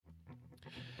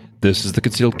This is the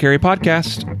Concealed Carry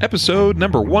Podcast, episode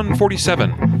number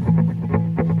 147.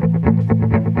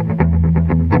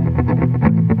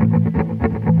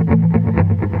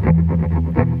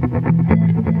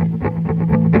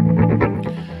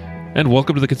 And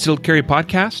welcome to the Concealed Carry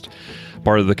Podcast,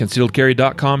 part of the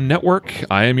ConcealedCarry.com network.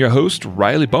 I am your host,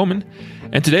 Riley Bowman,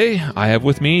 and today I have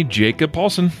with me Jacob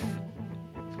Paulson.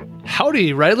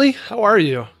 Howdy, Riley. How are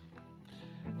you?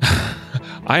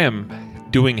 I am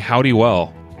doing howdy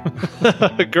well.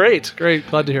 Great.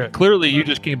 Glad to hear it. Clearly, you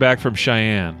just came back from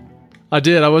Cheyenne. I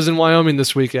did. I was in Wyoming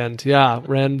this weekend. Yeah,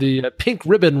 ran the Pink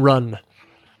Ribbon Run.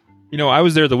 You know, I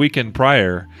was there the weekend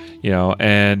prior,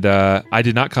 and I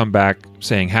did not come back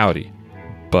saying howdy.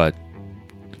 But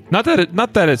not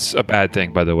that it's a bad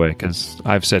thing, by the way, because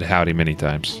I've said howdy many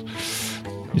times.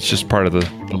 It's just part of the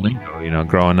lingo,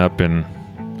 growing up in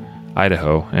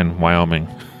Idaho and Wyoming.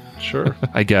 Sure.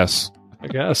 I guess.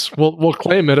 We'll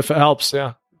claim it if it helps,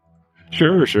 yeah.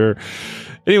 Sure.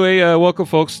 Anyway, welcome,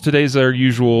 folks. Today's our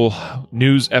usual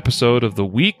news episode of the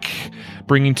week,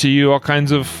 bringing to you all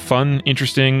kinds of fun,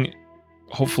 interesting,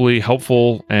 hopefully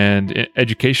helpful and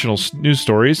educational news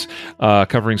stories,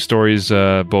 covering stories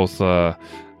both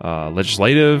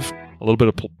legislative, a little bit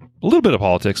of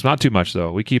politics, not too much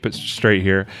though. We keep it straight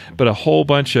here, but a whole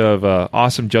bunch of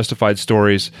awesome justified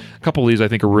stories. A couple of these I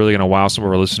think are really going to wow some of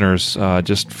our listeners.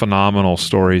 Just phenomenal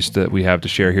stories that we have to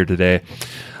share here today.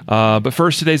 But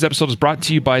first, today's episode is brought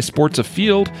to you by Sports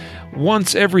Afield.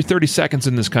 Once every 30 seconds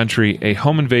in this country, a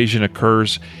home invasion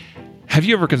occurs. Have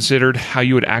you ever considered how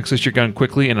you would access your gun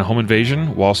quickly in a home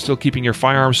invasion while still keeping your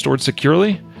firearms stored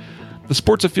securely? The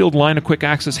Sports Afield line of quick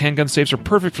access handgun safes are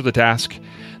perfect for the task.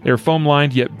 They are foam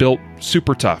lined yet built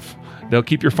super tough. They'll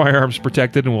keep your firearms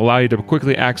protected and will allow you to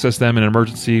quickly access them in an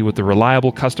emergency with the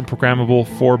reliable, custom programmable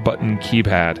 4-button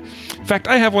keypad. In fact,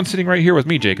 I have one sitting right here with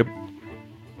me, Jacob.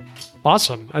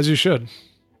 Awesome, as you should.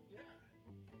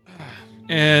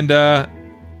 And this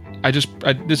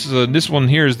one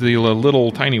here is the little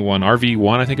tiny one,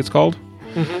 RV1, I think it's called.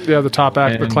 Mm-hmm. Yeah, the top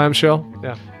act, the clamshell.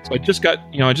 Yeah. So I just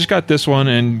got this one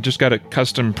and just got it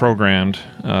custom programmed.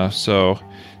 So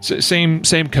same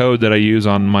code that I use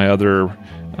on my other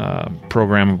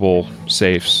programmable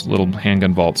safes, little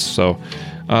handgun vaults. So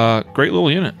great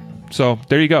little unit. So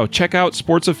there you go. Check out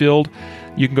Sports Afield.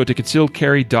 You can go to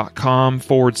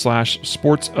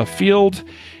concealedcarry.com/sportsafield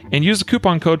and use the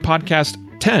coupon code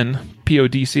podcast10,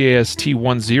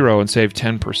 PODCAST10, and save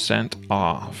 10%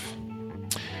 off.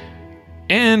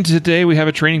 And today we have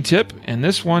a training tip, and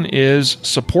this one is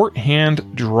support hand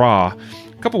draw. A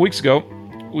couple weeks ago,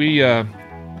 we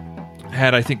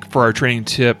had, I think, for our training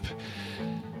tip,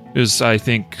 it was, I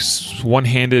think,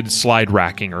 one-handed slide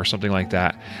racking or something like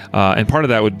that. And part of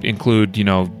that would include,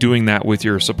 doing that with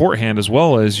your support hand as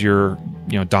well as your,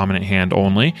 dominant hand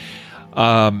only.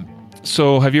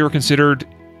 So have you ever considered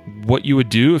what you would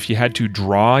do if you had to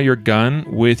draw your gun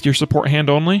with your support hand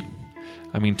only?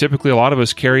 I mean, typically a lot of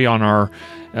us carry on our,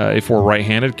 if we're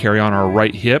right-handed, carry on our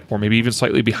right hip or maybe even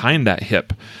slightly behind that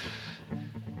hip.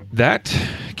 That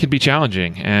can be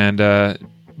challenging. And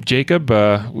Jacob,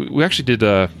 we actually did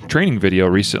a training video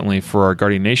recently for our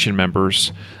Guardian Nation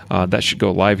members. That should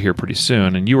go live here pretty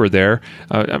soon. And you were there.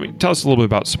 Tell us a little bit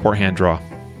about support hand draw.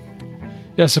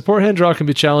 Yeah, support hand draw can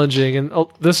be challenging, and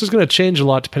this is going to change a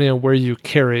lot depending on where you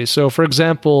carry. So, for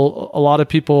example, a lot of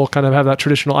people kind of have that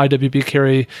traditional IWB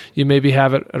carry. You maybe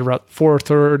have it at around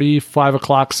 4:30, 5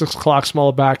 o'clock, 6 o'clock,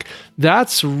 small back.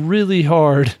 That's really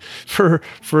hard for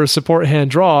a support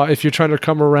hand draw if you're trying to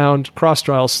come around cross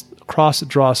draw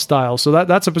style. So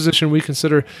that's a position we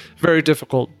consider very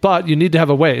difficult, but you need to have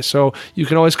a way. So you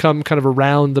can always come kind of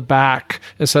around the back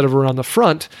instead of around the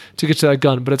front to get to that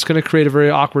gun, but it's going to create a very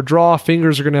awkward draw.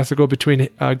 Fingers are going to have to go between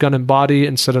gun and body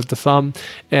instead of the thumb,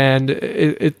 and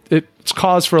it's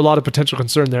cause for a lot of potential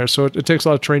concern there. So it takes a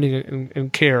lot of training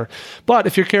and care. But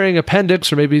if you're carrying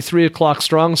appendix or maybe 3 o'clock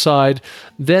strong side,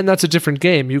 then that's a different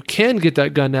game. You can get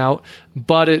that gun out,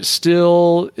 but it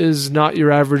still is not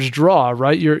your average draw,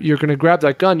 right? You're going to grab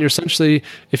that gun. You're essentially,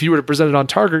 if you were to present it on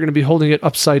target, going to be holding it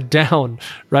upside down,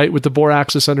 right, with the bore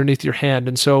axis underneath your hand.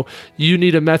 And so you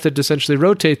need a method to essentially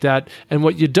rotate that. And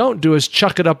what you don't do is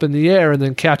chuck it up in the air and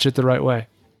then catch it the right way.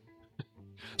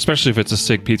 Especially if it's a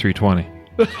SIG P320.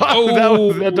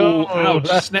 Ouch,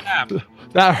 snap.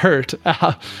 That hurt.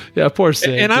 Yeah, poor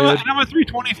Sig. And I'm a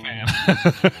 320 fan.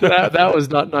 that was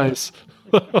not nice.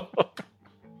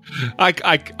 I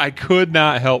could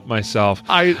not help myself.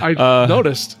 I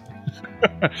noticed.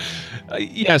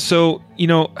 Yeah, so,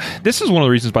 this is one of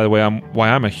the reasons, by the way, why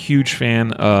I'm a huge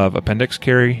fan of appendix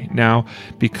carry now,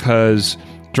 because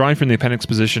drawing from the appendix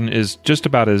position is just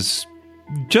about as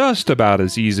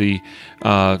easy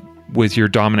with your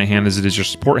dominant hand as it is your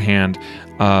support hand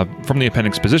from the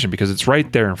appendix position, because it's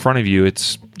right there in front of you.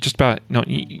 It's just about,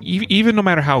 even no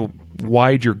matter how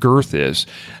wide your girth is,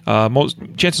 most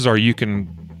chances are you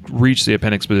can reach the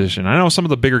appendix position. I know some of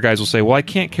the bigger guys will say, "Well, I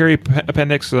can't carry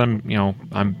appendix because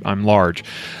I'm large,"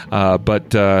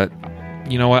 but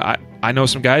you know what? I know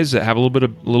some guys that have a little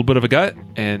bit of a gut,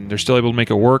 and they're still able to make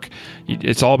it work.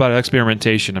 It's all about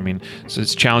experimentation. I mean, so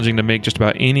it's challenging to make just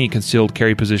about any concealed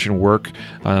carry position work,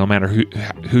 no matter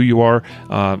who you are.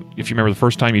 If you remember the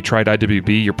first time you tried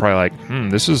IWB, you're probably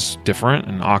like, this is different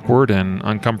and awkward and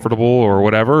uncomfortable or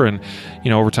whatever. And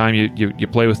over time you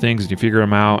play with things and you figure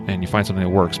them out and you find something that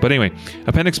works. But anyway,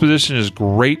 appendix position is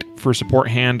great for support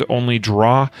hand only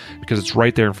draw because it's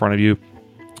right there in front of you.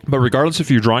 But regardless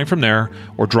if you're drawing from there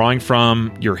or drawing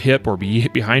from your hip or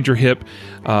behind your hip,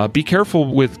 be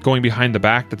careful with going behind the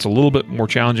back. That's a little bit more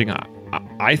challenging,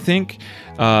 I think,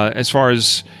 as far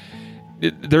as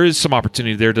there is some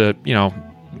opportunity there to,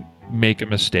 make a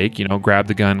mistake, grab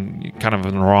the gun kind of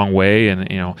in the wrong way. And,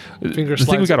 the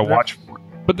thing we got to watch for.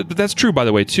 But that's true, by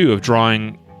the way, too, of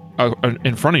drawing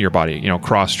in front of your body,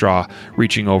 cross draw,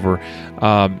 reaching over.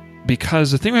 Because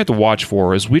the thing we have to watch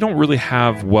for is we don't really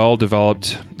have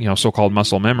well-developed, so-called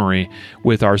muscle memory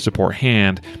with our support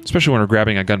hand, especially when we're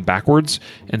grabbing a gun backwards.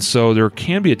 And so there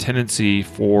can be a tendency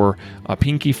for a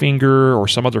pinky finger or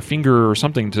some other finger or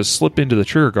something to slip into the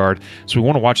trigger guard. So we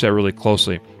want to watch that really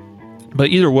closely. But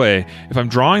either way, if I'm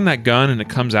drawing that gun and it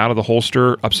comes out of the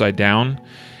holster upside down,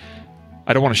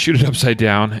 I don't want to shoot it upside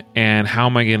down. And how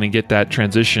am I going to get that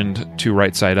transitioned to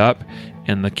right side up?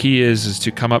 And the key is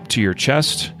to come up to your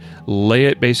chest, lay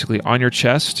it basically on your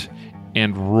chest,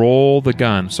 and roll the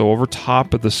gun, so over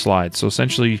top of the slide. So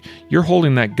essentially, you're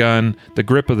holding that gun, the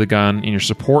grip of the gun, in your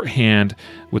support hand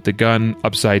with the gun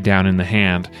upside down in the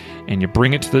hand, and you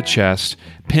bring it to the chest,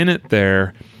 pin it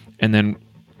there, and then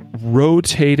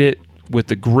rotate it with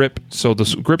the grip, so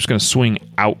the grip's going to swing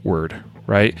outward,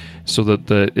 right? So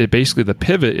basically the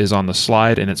pivot is on the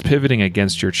slide, and it's pivoting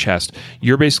against your chest.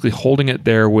 You're basically holding it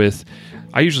there with,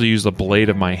 I usually use the blade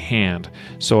of my hand.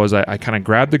 So as I kind of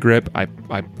grab the grip, I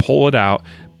pull it out,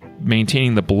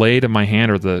 maintaining the blade of my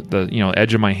hand or the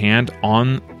edge of my hand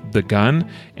on the gun,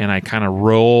 and I kind of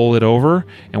roll it over.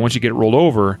 And once you get it rolled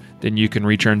over, then you can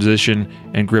retransition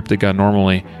and grip the gun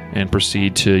normally and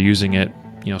proceed to using it,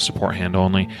 support hand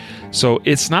only. So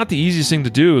it's not the easiest thing to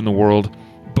do in the world,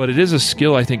 but it is a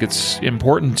skill I think it's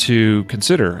important to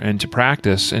consider and to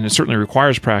practice, and it certainly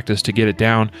requires practice to get it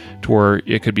down to where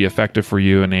it could be effective for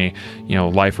you in a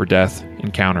life or death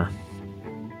encounter.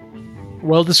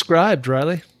 Well described,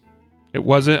 Riley. It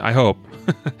wasn't, I hope.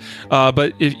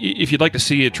 But if you'd like to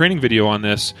see a training video on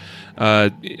this,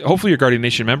 hopefully you're a Guardian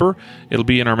Nation member. It'll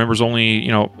be in our members only,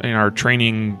 in our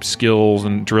training skills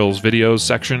and drills videos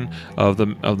section of the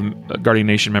Guardian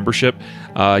Nation membership.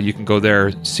 You can go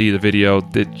there, see the video.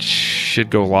 That should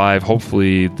go live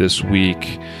hopefully this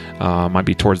week. Might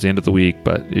be towards the end of the week,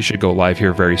 but it should go live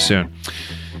here very soon.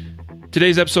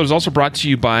 Today's episode is also brought to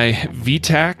you by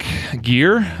VTAC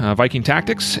Gear, Viking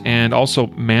Tactics, and also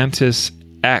Mantis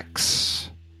X.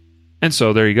 And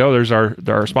so there you go. There's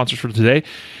our sponsors for today.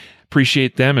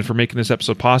 Appreciate them and for making this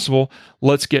episode possible.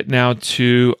 Let's get now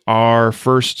to our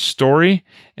first story,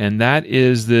 and that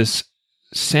is this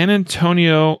San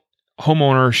Antonio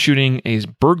homeowner shooting a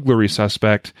burglary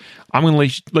suspect. I'm going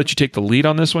to let you take the lead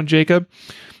on this one, Jacob.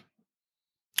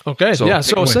 Okay, so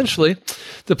essentially,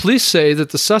 the police say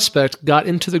that the suspect got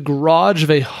into the garage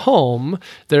of a home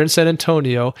there in San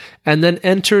Antonio and then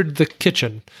entered the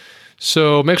kitchen.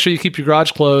 So make sure you keep your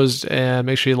garage closed and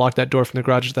make sure you lock that door from the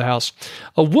garage to the house.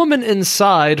 A woman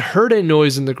inside heard a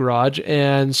noise in the garage,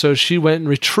 and so she went and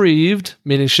retrieved,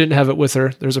 meaning she didn't have it with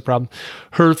her, there's a problem,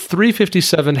 her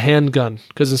 .357 handgun.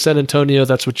 Because in San Antonio,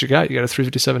 that's what you got. You got a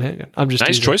 .357 handgun. I'm just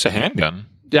nice choice of handgun.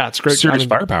 Yeah, it's great. Serious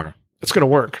firepower. It's going to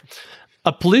work.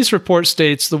 A police report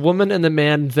states the woman and the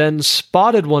man then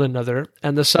spotted one another,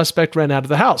 and the suspect ran out of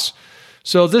the house.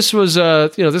 So this was,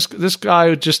 this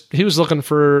guy he was looking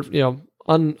for,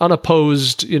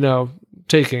 unopposed,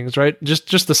 takings, right?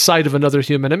 Just the sight of another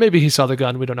human, and maybe he saw the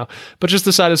gun, we don't know, but just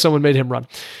the sight of someone made him run.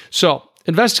 So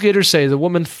investigators say the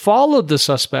woman followed the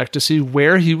suspect to see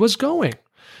where he was going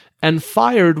and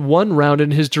fired one round in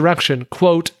his direction,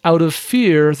 quote, out of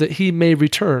fear that he may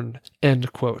return,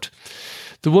 end quote.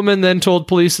 The woman then told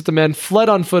police that the man fled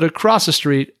on foot across the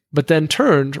street, but then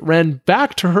turned, ran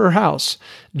back to her house,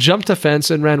 jumped a fence,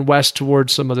 and ran west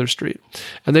towards some other street.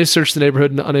 And they searched the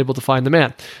neighborhood and unable to find the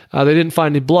man. They didn't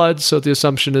find any blood, so the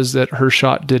assumption is that her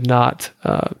shot did not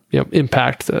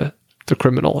impact the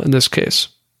criminal in this case.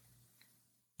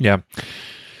 Yeah.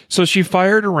 So she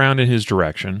fired around in his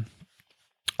direction.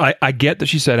 I get that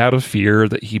she said out of fear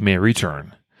that he may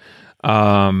return.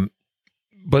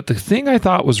 But the thing I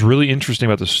thought was really interesting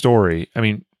about the story,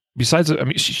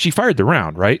 she fired the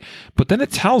round, right? But then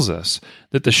it tells us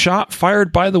that the shot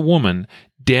fired by the woman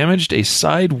damaged a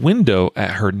side window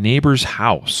at her neighbor's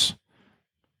house.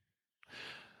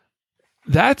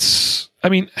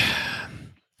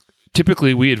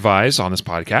 Typically we advise on this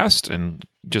podcast, and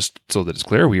just so that it's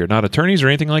clear, we are not attorneys or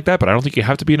anything like that, but I don't think you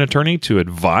have to be an attorney to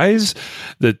advise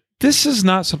that this is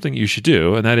not something you should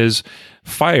do, and that is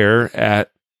fire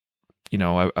at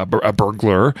a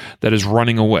burglar that is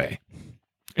running away.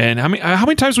 And how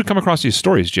many times we come across these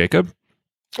stories, Jacob?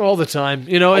 All the time,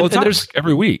 and there's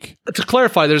every week. To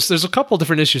clarify, there's a couple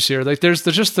different issues here. Like there's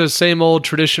just the same old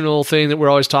traditional thing that we're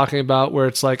always talking about, where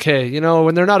it's like, hey,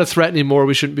 when they're not a threat anymore,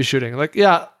 we shouldn't be shooting. Like,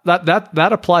 yeah,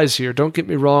 that applies here. Don't get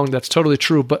me wrong, that's totally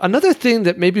true. But another thing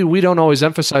that maybe we don't always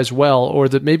emphasize well, or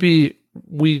that maybe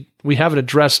we haven't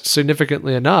addressed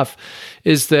significantly enough,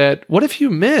 is that what if you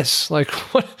miss? Like,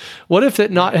 what if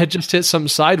it not had just hit some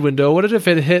side window? What if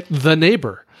it hit the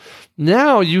neighbor?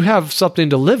 Now you have something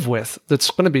to live with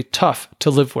that's going to be tough to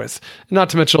live with. Not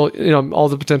to mention, all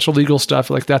the potential legal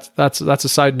stuff. Like that's a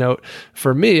side note.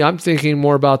 For me, I'm thinking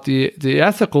more about the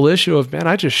ethical issue of, man,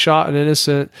 I just shot an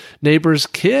innocent neighbor's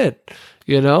kid,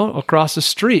 across the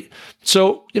street.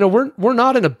 So, we're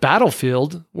not in a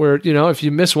battlefield where, if you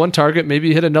miss one target, maybe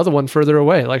you hit another one further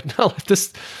away. Like, no,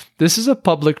 this is a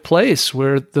public place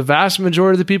where the vast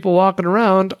majority of the people walking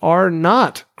around are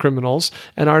not criminals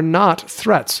and are not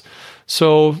threats.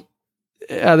 So,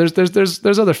 yeah,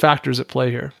 there's other factors at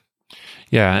play here.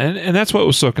 Yeah, and that's what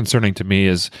was so concerning to me,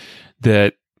 is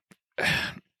that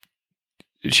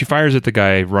she fires at the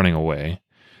guy running away,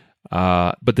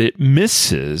 but it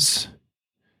misses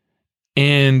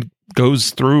and goes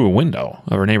through a window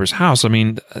of her neighbor's house. I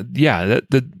mean, yeah,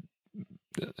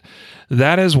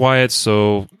 that is why it's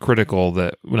so critical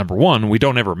that, number one, we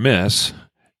don't ever miss,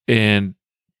 and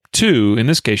two, in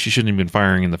this case, she shouldn't have been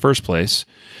firing in the first place,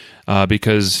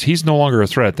 because he's no longer a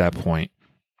threat at that point.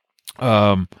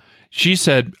 She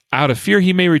said, out of fear,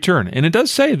 he may return. And it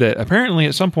does say that apparently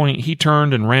at some point he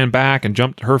turned and ran back and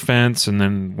jumped her fence and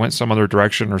then went some other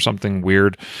direction or something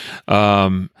weird.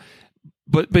 But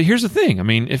here's the thing. I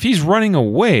mean, if he's running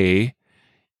away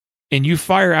and you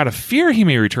fire out of fear he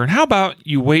may return, how about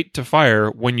you wait to fire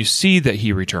when you see that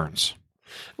he returns?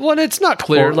 Well, and it's not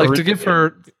clear, to give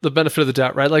her the benefit of the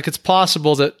doubt, right? Like, it's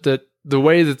possible that the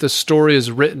way that the story is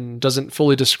written doesn't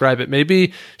fully describe it.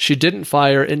 Maybe she didn't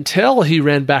fire until he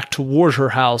ran back toward her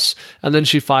house, and then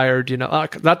she fired.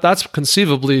 That's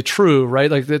conceivably true,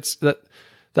 right? Like,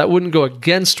 that wouldn't go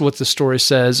against what the story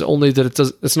says, only that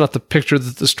it's not the picture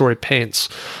that the story paints,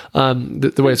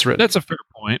 the way it's written. That's a fair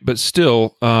point, but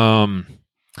still,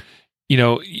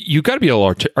 you got to be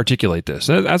able to articulate this.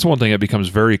 That's one thing that becomes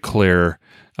very clear.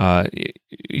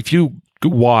 If you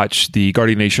watch the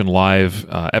Guardian Nation Live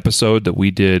episode that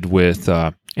we did with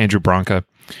Andrew Branca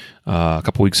a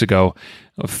couple weeks ago,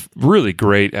 a really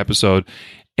great episode,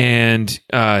 and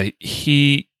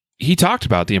he talked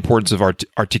about the importance of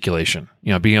articulation.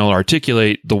 Being able to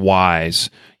articulate the whys.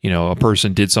 A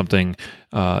person did something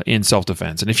in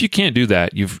self-defense, and if you can't do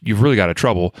that, you've really got a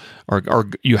trouble, or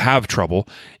you have trouble.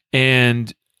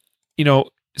 And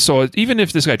so even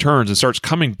if this guy turns and starts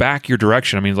coming back your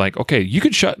direction, I mean, like, okay, you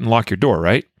could shut and lock your door,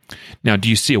 right? Now, do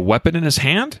you see a weapon in his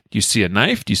hand? Do you see a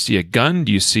knife? Do you see a gun?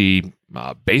 Do you see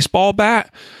a baseball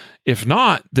bat? If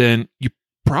not, then you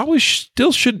probably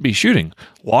still shouldn't be shooting.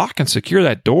 Lock and secure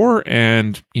that door,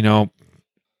 and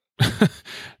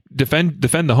defend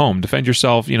the home. Defend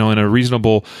yourself, in a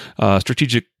reasonable,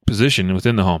 strategic position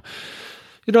within the home.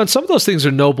 And some of those things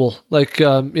are noble. Like,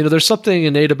 there's something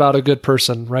innate about a good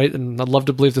person, right? And I'd love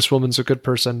to believe this woman's a good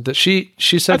person. That she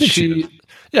said she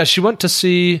went to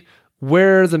see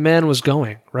where the man was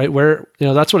going, right? Where,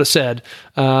 that's what it said.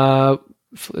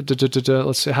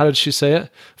 Let's see, how did she say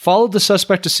it? Followed the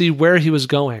suspect to see where he was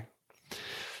going.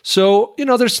 So,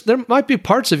 there might be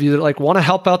parts of you that want to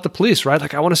help out the police, right?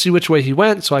 Like, I want to see which way he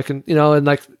went so I can,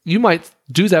 and you might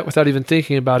do that without even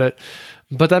thinking about it,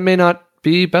 but that may not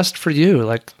be best for you.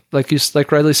 Like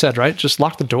Riley said, right? Just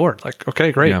lock the door. Like,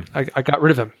 okay, great. Yeah. I got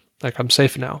rid of him. Like, I'm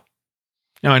safe now.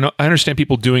 Now, I understand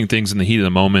people doing things in the heat of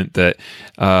the moment that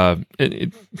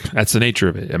that's the nature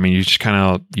of it. I mean, you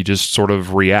just sort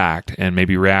of react, and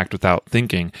maybe react without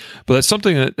thinking. But that's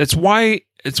something that's why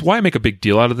I make a big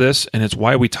deal out of this, and it's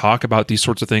why we talk about these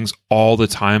sorts of things all the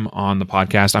time on the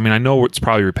podcast. I mean, I know it's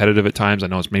probably repetitive at times. I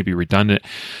know it's maybe redundant,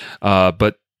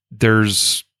 but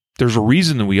there's there's a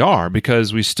reason that we are,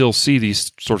 because we still see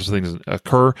these sorts of things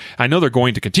occur. I know they're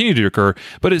going to continue to occur,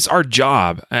 but it's our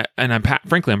job, and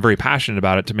frankly, I'm very passionate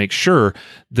about it, to make sure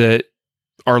that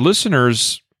our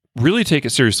listeners really take it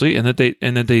seriously, and that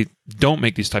they don't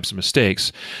make these types of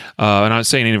mistakes. And I'm not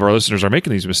saying any of our listeners are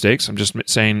making these mistakes. I'm just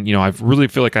saying, I really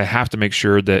feel like I have to make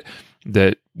sure that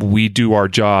we do our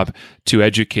job to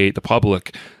educate the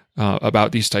public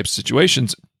about these types of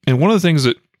situations. And one of the things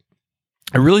that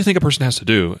I really think a person has to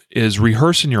do is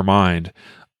rehearse in your mind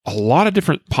a lot of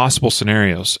different possible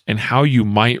scenarios and how you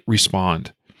might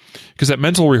respond. Because that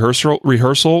mental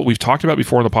rehearsal we've talked about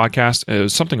before in the podcast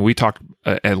is something we talked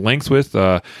at length with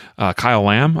Kyle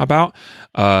Lamb about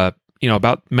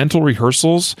mental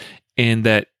rehearsals, and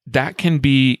that can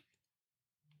be,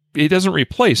 it doesn't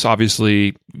replace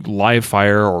obviously live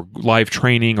fire or live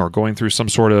training or going through some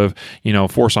sort of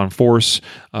force on force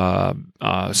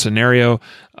scenario,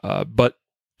 but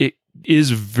it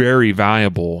is very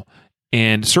valuable.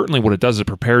 And certainly what it does, it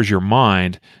prepares your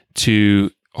mind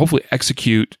to hopefully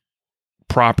execute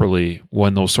properly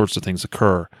when those sorts of things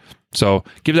occur. So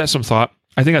give that some thought.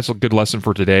 I think that's a good lesson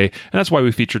for today. And that's why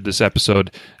we featured this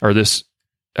episode, or this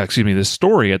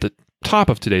story at the top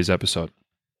of today's episode.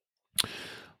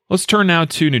 Let's turn now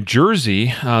to New Jersey.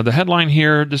 The headline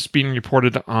here, this being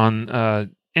reported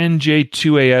on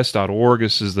NJ2AS.org.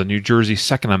 This is the New Jersey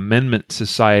Second Amendment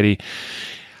Society.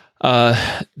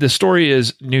 The story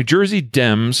is New Jersey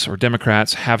Dems, or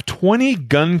Democrats, have 20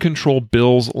 gun control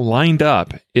bills lined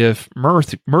up if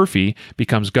Murphy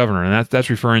becomes governor. And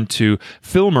that's referring to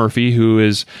Phil Murphy, who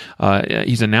is,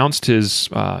 he's announced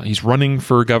he's running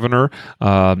for governor.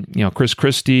 Chris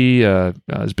Christie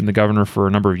has been the governor for a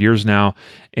number of years now.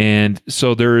 And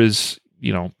so there is,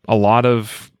 a lot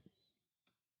of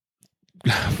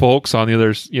folks on the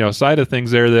other side of things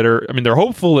there that are, they're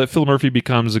hopeful that Phil Murphy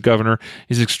becomes a governor.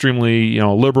 He's extremely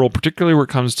liberal, particularly when it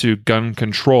comes to gun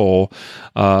control,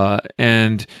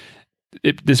 and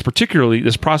this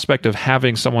prospect of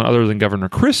having someone other than Governor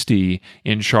Christie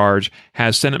in charge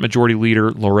has Senate Majority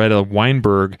Leader Loretta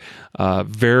Weinberg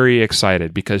very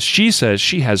excited, because she says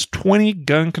she has 20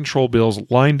 gun control bills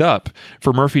lined up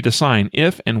for Murphy to sign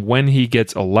if and when he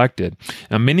gets elected.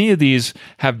 Now, many of these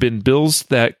have been bills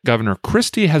that Governor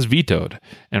Christie has vetoed,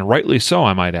 and rightly so,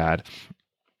 I might add.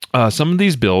 Some of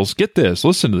these bills, get this,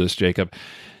 listen to this, Jacob,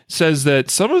 says that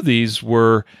some of these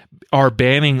are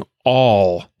banning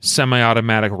all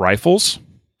semi-automatic rifles,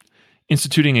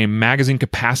 instituting a magazine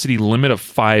capacity limit of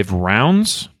 5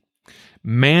 rounds,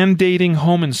 mandating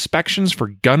home inspections for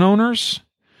gun owners,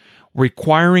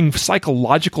 requiring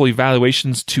psychological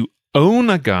evaluations to own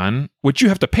a gun, which you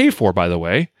have to pay for, by the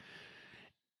way.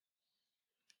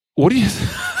 What do you...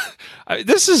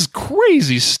 This is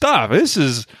crazy stuff. This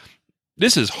is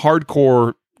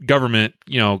hardcore government,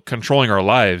 controlling our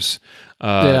lives.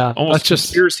 Almost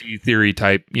conspiracy theory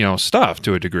type, stuff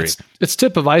to a degree. It's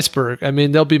tip of iceberg.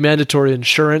 There'll be mandatory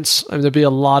insurance. There'll be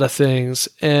a lot of things,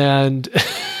 and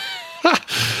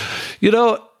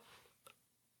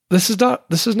this is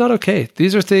not okay.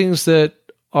 These are things that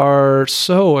are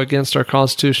so against our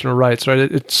constitutional rights, right?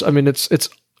 It's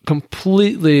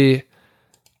completely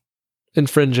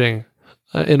infringing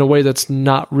in a way that's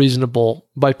not reasonable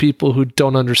by people who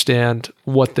don't understand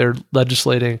what they're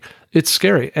legislating. It's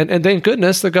scary, and thank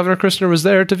goodness that Governor Christner was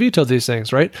there to veto these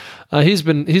things. Right? He's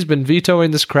been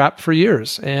vetoing this crap for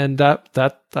years, and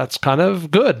that's kind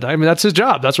of good. That's his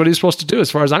job. That's what he's supposed to do,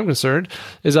 as far as I'm concerned,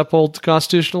 is uphold the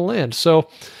constitutional land. So,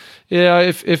 yeah,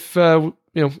 if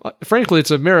frankly,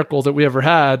 it's a miracle that we ever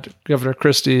had Governor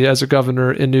Christie as a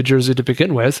governor in New Jersey to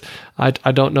begin with. I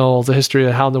don't know the history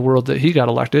of how in the world that he got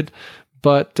elected.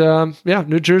 But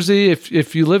New Jersey,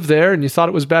 if you live there and you thought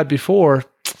it was bad before,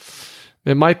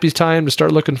 it might be time to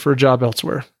start looking for a job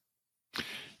elsewhere.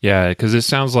 Yeah, because it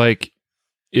sounds like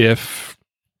it's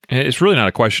really not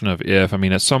a question of if.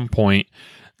 At some point,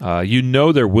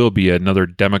 there will be another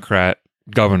Democrat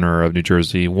governor of New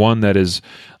Jersey, one that is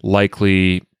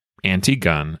likely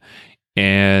anti-gun,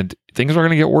 and things are going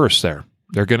to get worse there.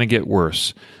 They're going to get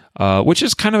worse. Which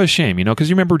is kind of a shame, because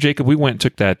you remember, Jacob, we went and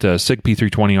took that SIG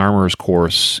P320 Armorers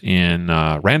course in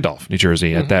Randolph, New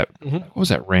Jersey, at that, what was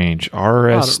that range?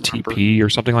 RSTP or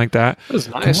something like that. It was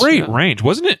nice. Great range.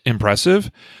 Wasn't it impressive?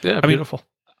 Yeah, beautiful.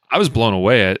 I was blown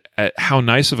away at how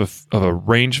nice of a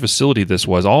range facility this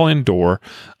was, all indoor,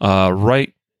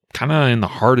 right kind of in the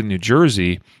heart of New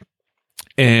Jersey.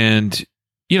 And,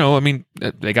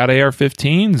 they got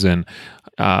AR-15s, and,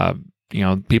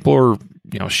 people are,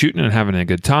 shooting and having a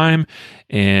good time,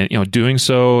 and doing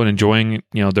so and enjoying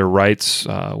their rights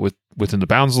within the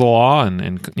bounds of the law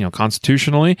and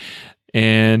constitutionally.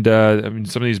 And I mean,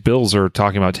 some of these bills are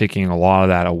talking about taking a lot of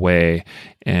that away.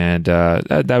 And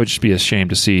that would just be a shame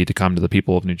to see to come to the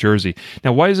people of New Jersey.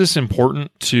 Now, why is this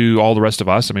important to all the rest of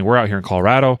us? I mean, we're out here in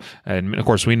Colorado, and of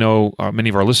course, we know many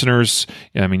of our listeners.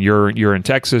 I mean, you're in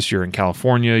Texas, you're in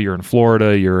California, you're in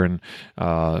Florida, you're in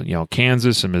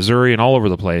Kansas and Missouri, and all over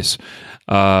the place.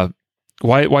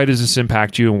 Why does this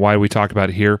impact you, and why do we talk about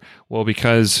it here? Well,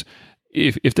 because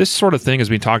if this sort of thing is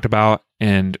being talked about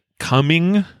and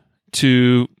coming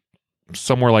to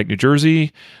somewhere like New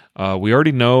Jersey, we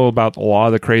already know about a lot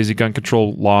of the crazy gun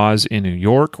control laws in New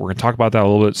York. We're going to talk about that a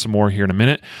little bit some more here in a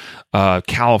minute.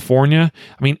 California.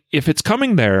 I mean, if it's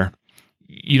coming there,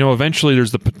 eventually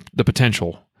there's the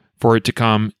potential for it to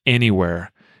come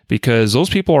anywhere, because those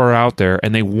people are out there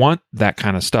and they want that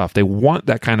kind of stuff. They want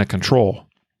that kind of control.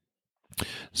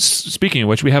 Speaking of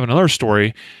which, we have another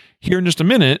story here in just a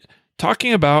minute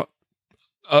talking about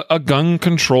a gun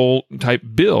control type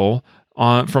bill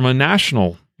from a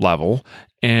national level.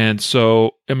 And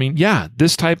so, I mean, yeah,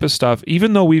 this type of stuff,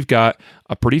 even though we've got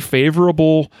a pretty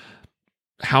favorable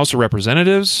House of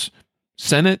Representatives,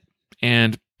 Senate,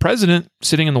 and President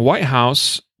sitting in the White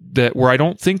House, where I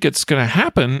don't think it's going to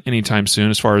happen anytime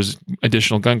soon as far as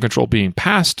additional gun control being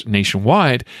passed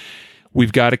nationwide, we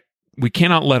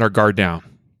cannot let our guard down.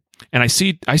 And I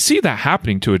see that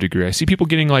happening to a degree. I see people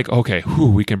getting like, okay,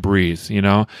 we can breathe,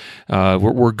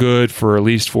 we're good for at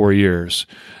least 4 years,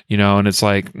 and it's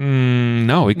like,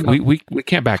 no, we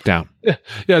can't back down.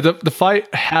 Yeah. The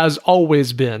fight has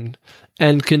always been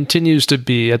and continues to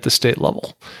be at the state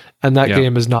level. And that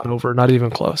game is not over, not even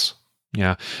close.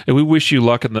 Yeah. And we wish you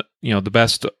luck in the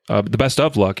best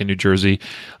of luck in New Jersey.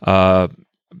 I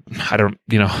don't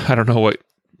know what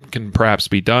can perhaps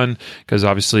be done, because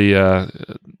obviously,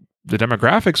 the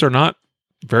demographics are not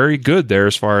very good there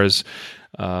as far as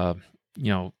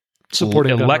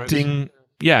supporting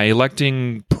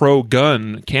electing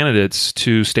pro-gun candidates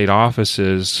to state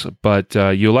offices. But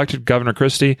you elected Governor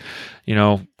Christie.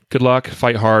 Good luck,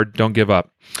 fight hard, don't give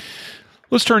up.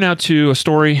 Let's turn now to a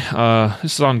story.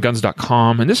 This is on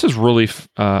guns.com, and this is really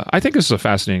I think this is a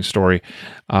fascinating story,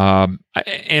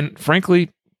 and frankly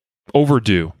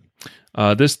overdue.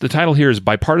 The title here is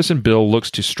Bipartisan Bill Looks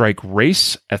to Strike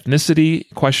Race,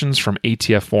 Ethnicity Questions from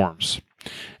ATF Forms.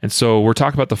 And so we're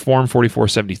talking about the Form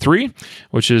 4473,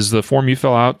 which is the form you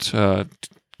fill out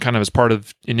kind of as part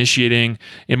of initiating,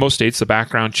 in most states, the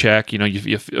background check.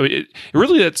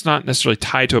 It's not necessarily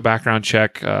tied to a background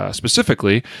check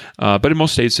specifically, but in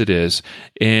most states it is.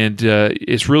 And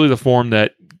it's really the form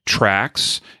that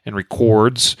tracks and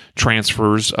records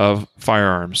transfers of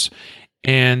firearms.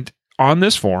 And on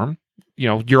this form,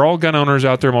 you're all gun owners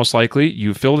out there, most likely.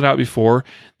 You filled it out before.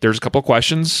 There's a couple of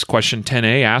questions. Question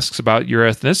 10A asks about your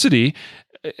ethnicity.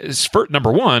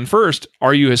 Number one, first,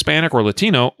 are you Hispanic or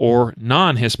Latino, or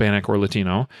non-Hispanic or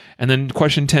Latino? And then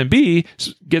question 10B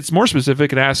gets more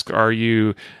specific and asks, are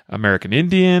you American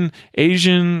Indian,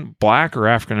 Asian, Black or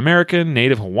African American,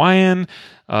 Native Hawaiian?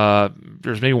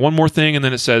 There's maybe one more thing, and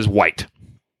then it says white.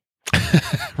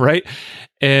 Right?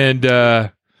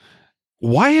 And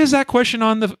why is that question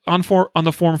on the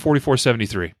Form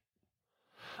 4473?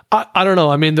 I don't know.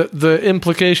 I mean, the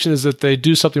implication is that they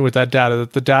do something with that data,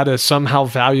 that the data is somehow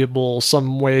valuable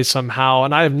some way, somehow.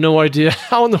 And I have no idea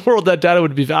how in the world that data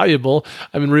would be valuable.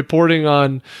 I mean, reporting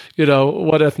on,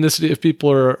 what ethnicity of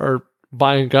people are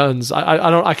buying guns.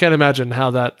 I can't imagine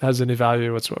how that has any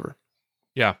value whatsoever.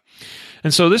 Yeah.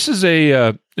 And so this is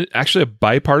actually a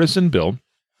bipartisan bill.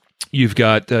 You've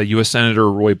got U.S.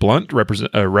 Senator Roy Blunt,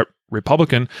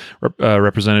 Republican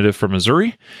representative from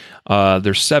Missouri.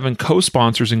 There's 7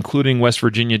 co-sponsors, including West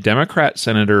Virginia Democrat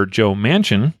Senator Joe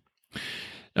Manchin.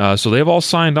 So they've all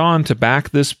signed on to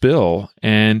back this bill.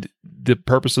 And the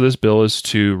purpose of this bill is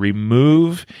to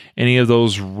remove any of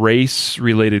those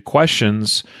race-related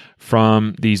questions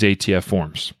from these ATF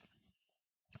forms.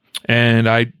 And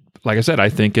like I said, I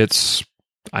think it's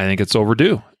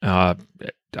overdue.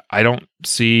 I don't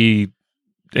see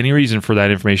any reason for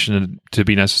that information to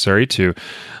be necessary to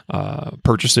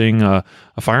purchasing a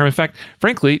firearm. In fact,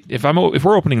 frankly, if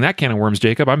we're opening that can of worms,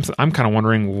 Jacob, I'm kind of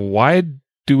wondering, why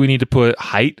do we need to put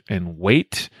height and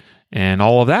weight and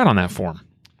all of that on that form?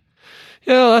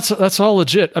 Yeah, that's all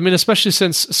legit. I mean, especially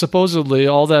since supposedly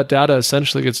all that data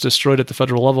essentially gets destroyed at the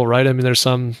federal level, right? I mean, there's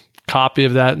some copy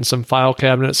of that in some file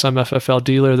cabinet, some FFL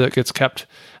dealer that gets kept.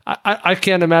 I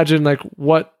can't imagine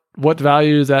what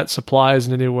value that supplies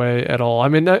in any way at all. I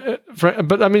mean,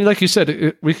 but I mean, like you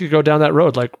said, we could go down that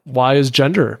road. Like, why does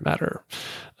gender matter?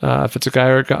 if it's a guy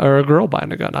or a girl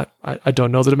buying a gun. I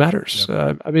don't know that it matters.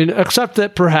 Yep. Except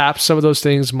that perhaps some of those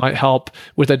things might help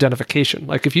with identification.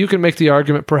 Like if you can make the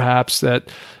argument perhaps that,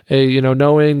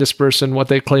 knowing this person, what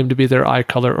they claim to be their eye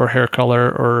color or hair color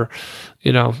or,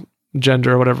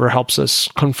 gender or whatever helps us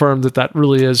confirm that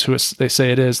really is who they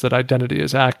say it is, that identity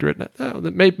is accurate.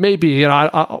 Maybe,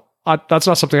 that's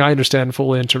not something I understand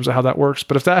fully in terms of how that works.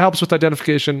 But if that helps with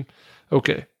identification,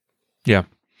 okay. Yeah.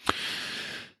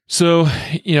 So,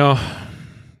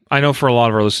 I know for a lot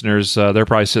of our listeners, they're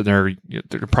probably sitting there,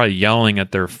 they're probably yelling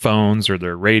at their phones or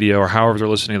their radio or however they're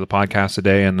listening to the podcast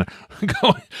today and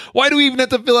going, why do we even have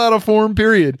to fill out a form,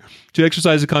 period, to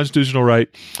exercise a constitutional right?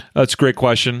 That's a great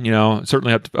question,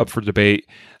 certainly up for debate.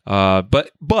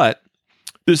 But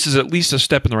this is at least a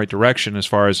step in the right direction as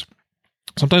far as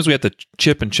sometimes we have to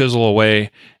chip and chisel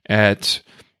away at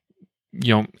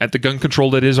the gun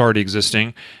control that is already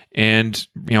existing and,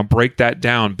 break that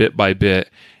down bit by bit.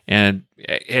 And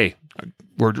hey,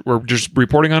 we're just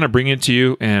reporting on it, bringing it to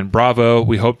you, and bravo.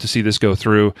 We hope to see this go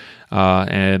through.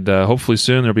 And hopefully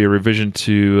soon there'll be a revision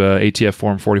to ATF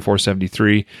Form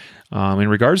 4473. In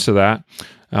regards to that,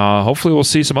 hopefully we'll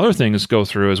see some other things go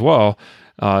through as well.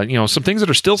 Some things that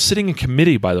are still sitting in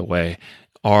committee, by the way,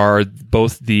 are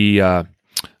both the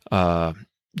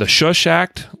Shush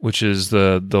Act, which is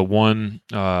the one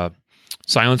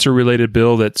silencer-related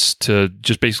bill that's to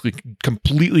just basically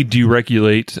completely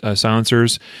deregulate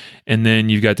silencers, and then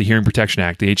you've got the Hearing Protection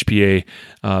Act, the HPA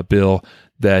bill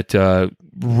that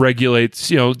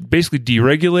regulates, basically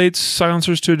deregulates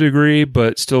silencers to a degree,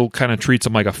 but still kind of treats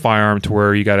them like a firearm to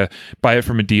where you got to buy it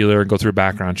from a dealer and go through a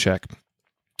background check.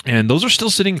 And those are still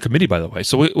sitting in committee, by the way.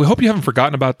 So we hope you haven't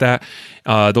forgotten about that.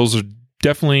 Those are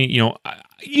definitely,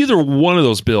 either one of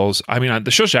those bills. I mean,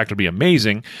 the Shush Act would be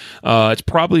amazing. It's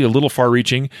probably a little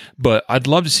far-reaching, but I'd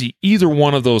love to see either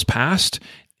one of those passed.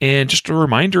 And just a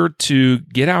reminder to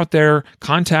get out there,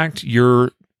 contact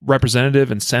your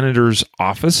representative and senators'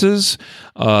 offices.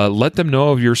 Let them know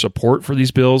of your support for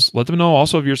these bills. Let them know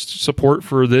also of your support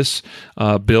for this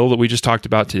bill that we just talked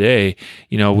about today.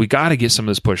 We got to get some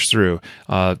of this pushed through.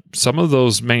 Some of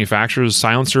those manufacturers,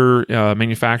 silencer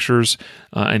manufacturers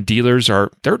and dealers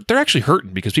they're actually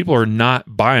hurting because people are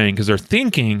not buying because they're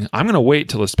thinking, I'm going to wait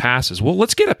till this passes. Well,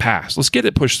 let's get it passed. Let's get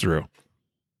it pushed through.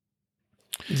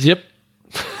 Yep.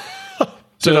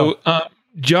 So,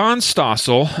 John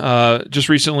Stossel, just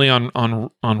recently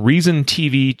on Reason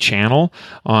TV channel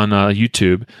on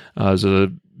YouTube, as a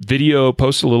video,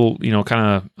 posted a little,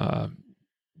 kind of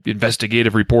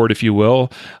investigative report, if you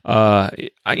will. I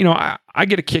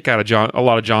get a kick out of a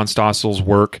lot of John Stossel's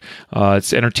work.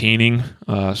 It's entertaining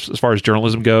as far as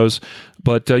journalism goes,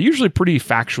 but usually pretty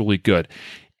factually good.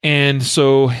 And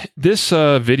so this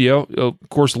video, of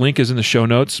course, link is in the show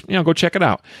notes. Go check it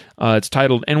out. It's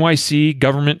titled NYC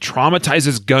Government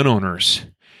Traumatizes Gun Owners.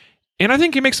 And I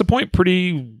think he makes the point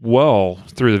pretty well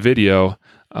through the video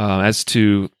as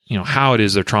to, how it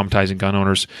is they're traumatizing gun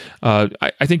owners.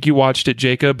 I think you watched it,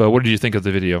 Jacob, but what did you think of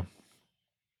the video?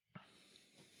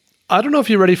 I don't know if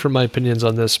you're ready for my opinions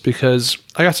on this because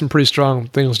I got some pretty strong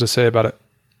things to say about it.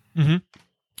 Mm-hmm.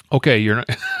 Okay, you're not.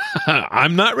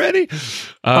 I'm not ready. Okay,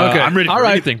 I'm ready for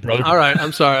anything, brother. All right,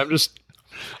 I'm sorry. Here's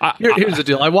the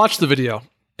deal. I watched the video,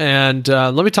 and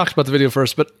let me talk about the video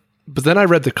first. But then I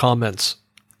read the comments,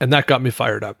 and that got me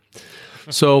fired up.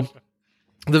 So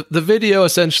the video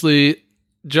essentially,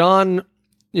 John,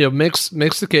 makes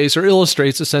the case or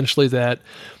illustrates essentially that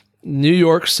New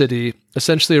York City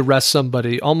essentially arrests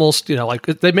somebody almost,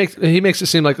 he makes it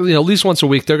seem like, at least once a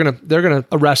week they're gonna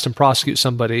arrest and prosecute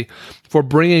somebody for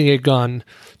bringing a gun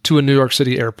to a New York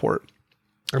City airport.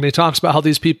 And he talks about how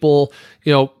these people,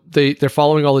 they're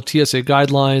following all the TSA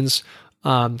guidelines.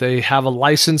 They have a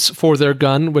license for their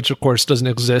gun, which of course doesn't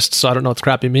exist. So I don't know what the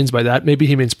crap he means by that. Maybe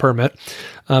he means permit.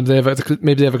 Maybe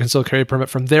they have a concealed carry permit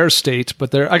from their state,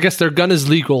 but I guess their gun is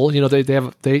legal. They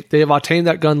have obtained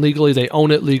that gun legally. They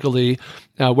own it legally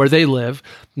where they live.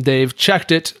 They've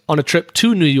checked it on a trip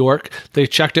to New York. They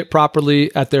checked it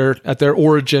properly at their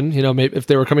origin. Maybe if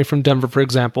they were coming from Denver, for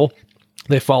example.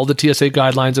 They followed the TSA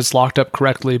guidelines. It's locked up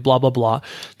correctly, blah, blah, blah.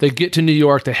 They get to New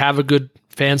York. They have a good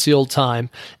fancy old time.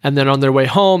 And then on their way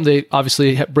home, they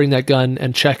obviously bring that gun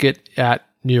and check it at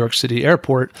New York City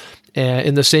Airport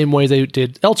in the same way they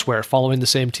did elsewhere, following the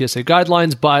same TSA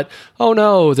guidelines. But, oh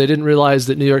no, they didn't realize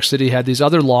that New York City had these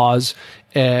other laws,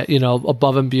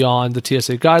 above and beyond the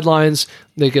TSA guidelines.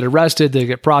 They get arrested, they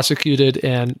get prosecuted,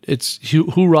 and it's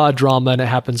hoorah drama, and it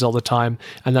happens all the time.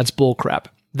 And that's bullcrap.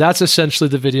 That's essentially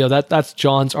the video. That's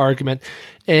John's argument.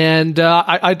 And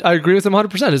I agree with him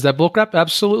 100%. Is that bullcrap?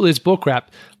 Absolutely, it's bullcrap.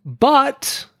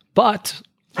 But,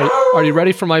 are you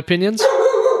ready for my opinions?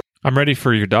 I'm ready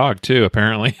for your dog too,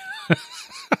 apparently.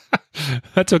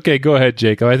 That's okay. Go ahead,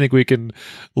 Jacob. I think we can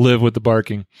live with the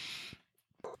barking.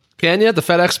 Can you? The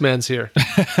FedEx man's here.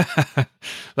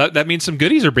 That means some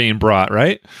goodies are being brought,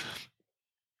 right?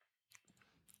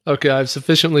 Okay, I've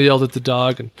sufficiently yelled at the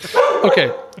dog.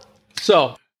 Okay,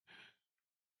 so.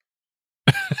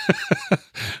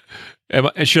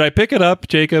 Should I pick it up,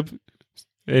 Jacob?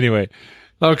 Anyway.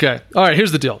 Okay. All right,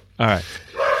 here's the deal. All right.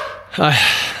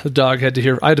 The dog had to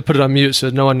hear. I had to put it on mute so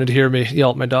no one would hear me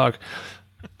yell at my dog.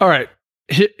 All right.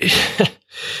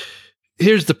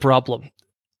 Here's the problem.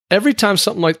 Every time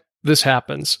something like this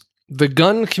happens, the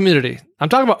gun community, I'm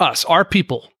talking about us, our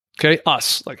people, okay?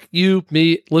 Us, like you,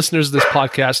 me, listeners of this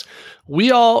podcast,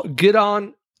 we all get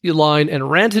on the line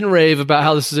and rant and rave about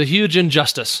how this is a huge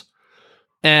injustice.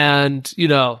 And, you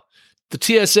know, the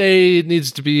TSA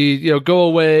needs to be, you know, go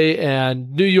away,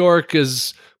 and New York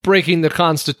is breaking the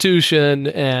Constitution,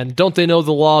 and don't they know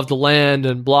the law of the land,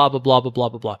 and blah, blah, blah, blah, blah,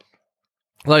 blah, blah.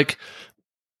 Like,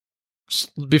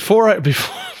 before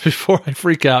I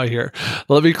freak out here,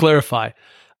 let me clarify.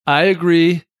 I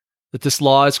agree that this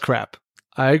law is crap.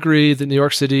 I agree that New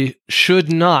York City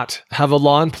should not have a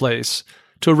law in place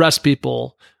to arrest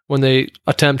people when they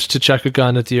attempt to check a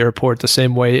gun at the airport the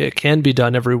same way it can be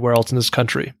done everywhere else in this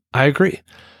country. I agree.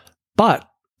 But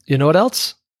you know what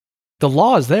else? The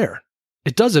law is there.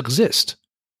 It does exist.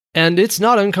 And it's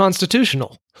not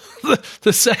unconstitutional.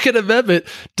 The Second Amendment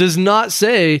does not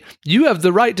say you have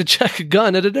the right to check a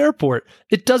gun at an airport.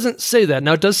 It doesn't say that.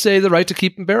 Now, it does say the right to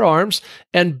keep and bear arms,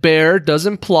 and bear does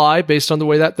imply, based on the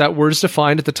way that word is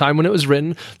defined at the time when it was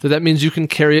written, that means you can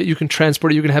carry it, you can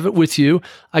transport it, you can have it with you.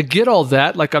 I get all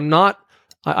that. Like, I know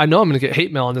I'm going to get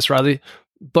hate mail on this, Riley,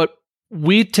 but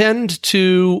we tend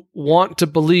to want to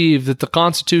believe that the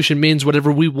Constitution means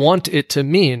whatever we want it to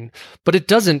mean, but it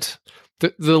doesn't.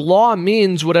 The law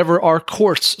means whatever our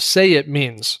courts say it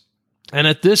means. And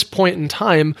at this point in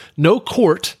time, no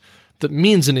court that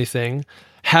means anything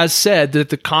has said that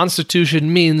the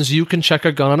Constitution means you can check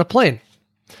a gun on a plane.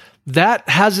 That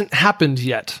hasn't happened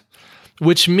yet,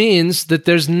 which means that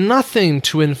there's nothing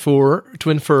to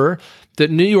infer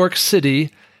that New York City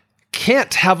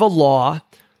can't have a law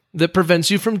that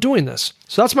prevents you from doing this.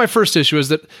 So that's my first issue, is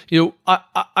that, you know,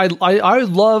 I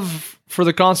love for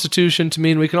the Constitution to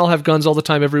mean we can all have guns all the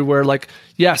time everywhere. Like,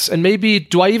 yes, and maybe,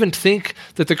 do I even think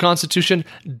that the Constitution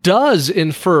does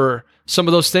infer some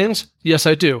of those things? Yes,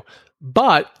 I do.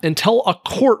 But until a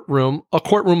courtroom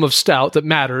of stout that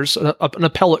matters, an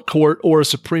appellate court or a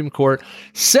Supreme Court,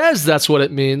 says that's what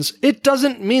it means, it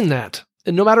doesn't mean that.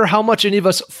 And no matter how much any of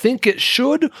us think it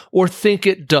should or think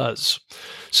it does.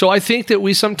 So I think that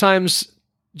we sometimes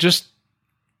just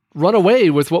run away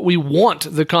with what we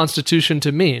want the Constitution to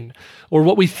mean, or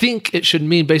what we think it should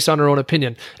mean based on our own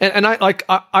opinion. And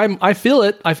I feel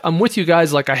it. I'm with you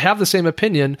guys. Like, I have the same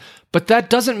opinion, but that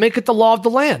doesn't make it the law of the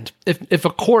land if a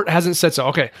court hasn't said so.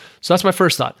 Okay, so that's my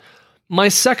first thought. My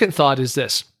second thought is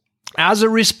this: as a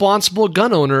responsible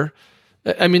gun owner,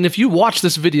 I mean, if you watch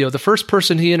this video, the first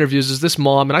person he interviews is this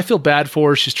mom, and I feel bad for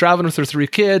her. She's traveling with her 3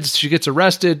 kids. She gets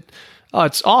arrested.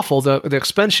 It's awful, the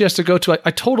expense she has to go to.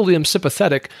 I totally am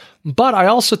sympathetic, but I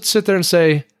also sit there and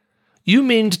say, you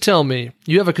mean to tell me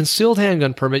you have a concealed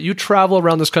handgun permit, you travel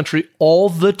around this country all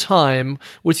the time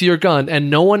with your gun, and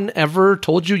no one ever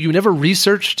told you, you never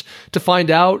researched to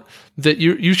find out that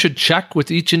you should check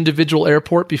with each individual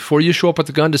airport before you show up with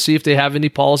the gun to see if they have any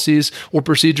policies or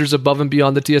procedures above and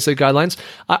beyond the TSA guidelines?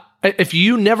 If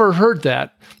you never heard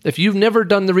that, if you've never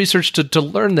done the research to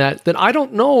learn that, then I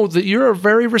don't know that you're a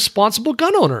very responsible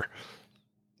gun owner.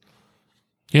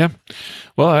 Yeah.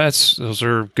 Well, those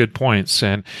are good points.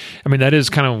 And I mean, that is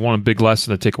kind of one big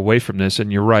lesson to take away from this.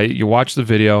 And you're right. You watch the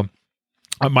video.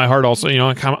 My heart also, you know,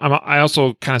 I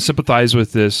also kind of sympathize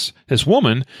with this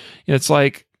woman. It's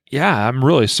like, yeah, I'm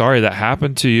really sorry that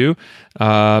happened to you.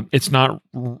 It's not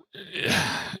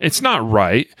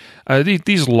right.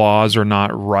 These laws are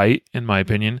not right, in my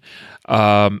opinion.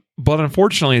 But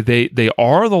unfortunately, they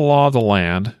are the law of the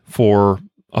land for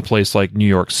a place like New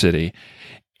York City.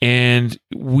 And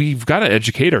we've got to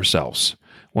educate ourselves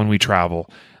when we travel,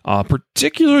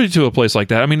 particularly to a place like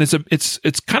that. I mean,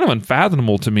 it's kind of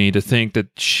unfathomable to me to think that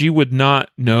she would not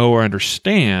know or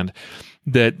understand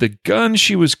that the gun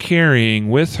she was carrying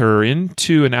with her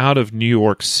into and out of New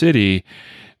York City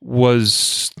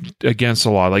was against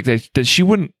the law. Like that she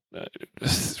wouldn't.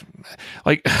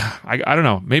 Like, I don't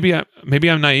know. Maybe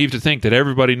I'm naive to think that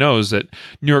everybody knows that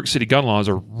New York City gun laws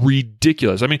are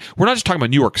ridiculous. I mean, we're not just talking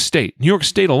about New York State. New York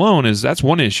State alone that's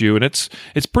one issue, and it's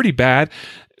pretty bad.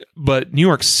 But New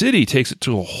York City takes it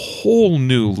to a whole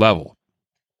new level.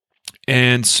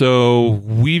 And so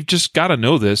we've just got to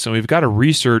know this, and we've got to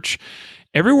research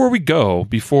everywhere we go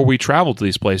before we travel to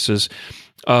these places.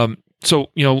 So,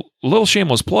 a little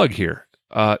shameless plug here.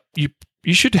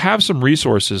 You should have some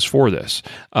resources for this.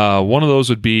 One of those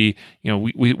would be,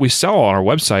 we sell on our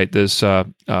website this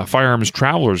Firearms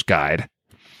Traveler's Guide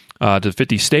to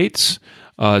 50 states.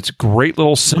 It's a great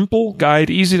little simple guide,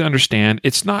 easy to understand.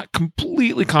 It's not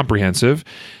completely comprehensive,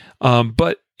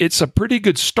 but it's a pretty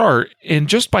good start. And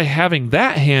just by having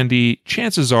that handy,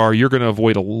 chances are you're going to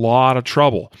avoid a lot of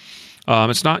trouble.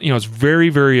 It's not, it's very,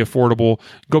 very affordable.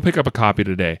 Go pick up a copy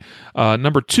today.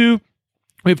 Number 2,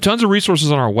 we have tons of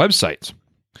resources on our website.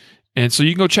 And so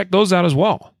you can go check those out as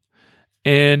well.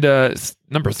 And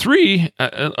number 3,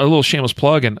 a little shameless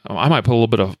plug, and I might put a little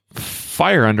bit of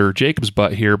fire under Jacob's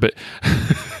butt here, but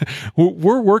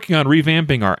we're working on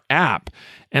revamping our app.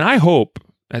 And I hope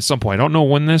at some point, I don't know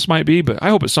when this might be, but I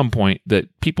hope at some point that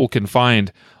people can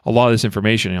find a lot of this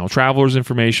information, travelers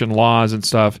information, laws and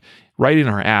stuff, right in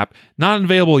our app. Not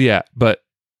available yet, but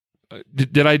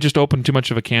did I just open too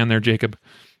much of a can there, Jacob?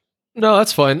 No,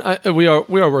 that's fine. We are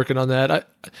working on that.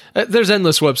 There's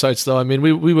endless websites, though. I mean,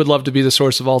 we would love to be the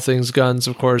source of all things guns,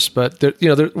 of course, but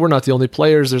we're not the only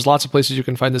players. There's lots of places you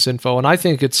can find this info, and I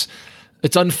think it's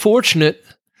unfortunate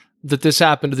that this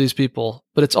happened to these people,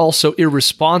 but it's also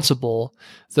irresponsible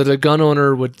that a gun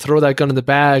owner would throw that gun in the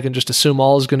bag and just assume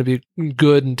all is going to be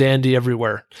good and dandy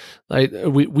everywhere. Like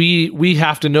we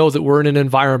have to know that we're in an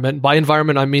environment. By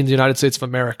environment, I mean the United States of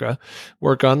America,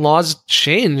 where gun laws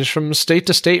change from state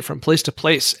to state, from place to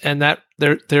place, and that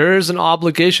there is an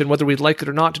obligation, whether we'd like it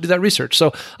or not, to do that research.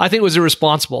 So I think it was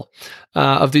irresponsible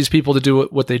of these people to do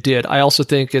what they did. I also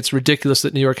think it's ridiculous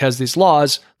that New York has these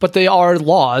laws, but they are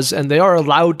laws, and they are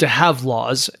allowed to have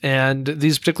laws. And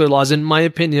these particular laws, in my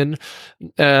opinion,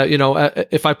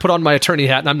 if I put on my attorney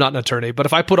hat, and I'm not an attorney, but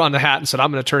if I put on the hat and said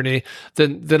I'm an attorney,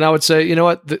 then I would say,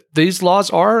 these laws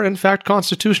are in fact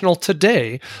constitutional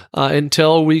today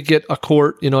until we get a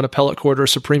court, an appellate court or a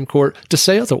Supreme Court to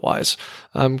say otherwise.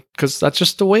 Because that's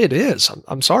just the way it is.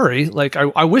 I'm sorry. Like,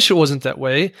 I wish it wasn't that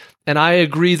way. And I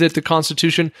agree that the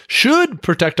Constitution should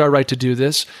protect our right to do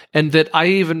this, and that I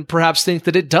even perhaps think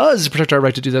that it does protect our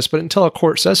right to do this. But until a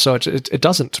court says so, it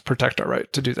doesn't protect our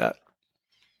right to do that.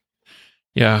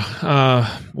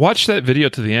 Yeah. Watch that video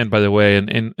to the end, by the way,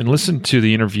 and listen to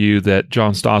the interview that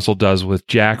John Stossel does with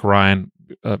Jack Ryan.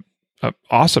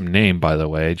 Awesome name, by the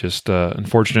way. Just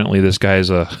unfortunately, this guy's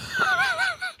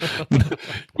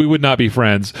we would not be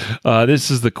friends. This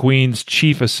is the Queen's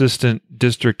Chief Assistant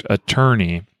District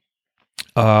Attorney.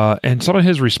 And some of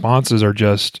his responses are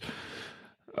just,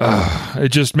 it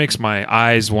just makes my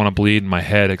eyes want to bleed and my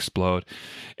head explode.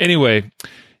 Anyway,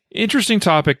 interesting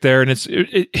topic there. And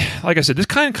it like I said, this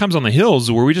kind of comes on the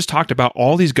heels where we just talked about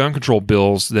all these gun control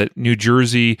bills that New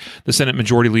Jersey, the Senate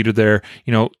Majority Leader there,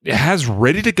 has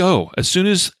ready to go as soon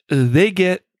as they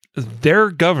get their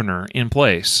governor in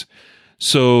place,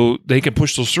 so they can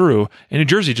push those through. And New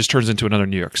Jersey just turns into another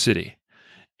New York City.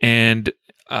 And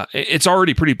it's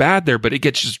already pretty bad there, but it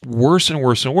gets just worse and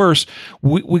worse and worse.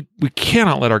 We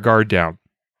cannot let our guard down.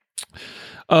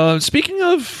 Speaking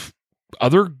of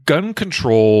other gun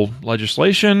control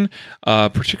legislation,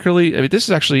 particularly, this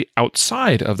is actually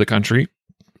outside of the country.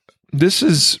 This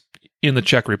is in the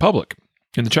Czech Republic.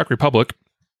 And the Czech Republic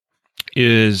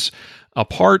is a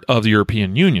part of the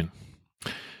European Union.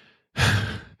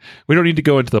 We don't need to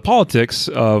go into the politics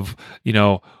of,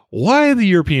 why the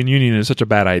European Union is such a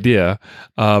bad idea.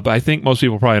 But I think most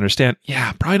people probably understand,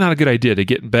 probably not a good idea to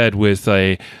get in bed with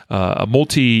a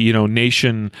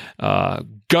nation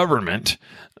government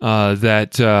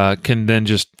that can then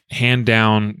just hand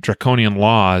down draconian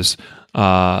laws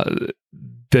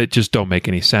that just don't make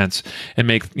any sense and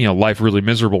make life really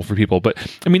miserable for people. But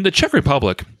the Czech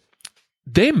Republic,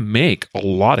 they make a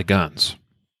lot of guns.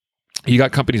 You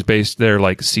got companies based there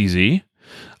like CZ.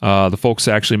 The folks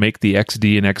that actually make the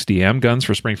XD and XDM guns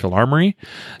for Springfield Armory.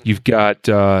 You've got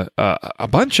a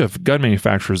bunch of gun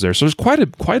manufacturers there. So there's quite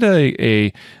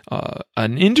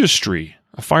an industry,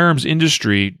 a firearms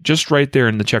industry, just right there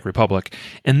in the Czech Republic.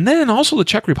 And then also the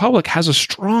Czech Republic has a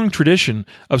strong tradition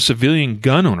of civilian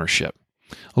gun ownership,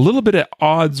 a little bit at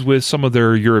odds with some of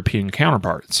their European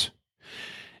counterparts.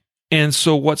 And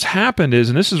so what's happened is,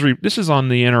 and this is on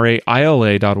the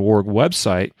NRA-ILA.org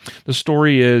website, the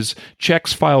story is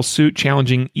Czechs file suit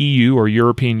challenging EU or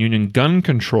European Union gun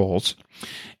controls.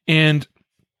 And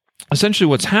essentially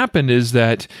what's happened is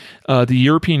that the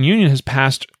European Union has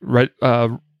passed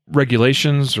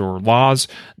regulations or laws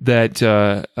that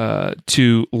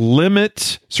to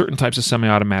limit certain types of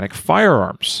semi-automatic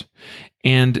firearms.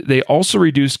 And they also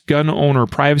reduced gun owner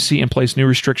privacy and placed new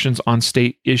restrictions on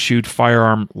state-issued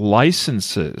firearm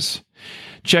licenses.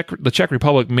 The Czech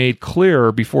Republic made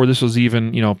clear before this was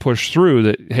even, pushed through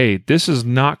that, hey, this is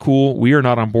not cool. We are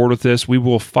not on board with this. We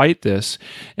will fight this.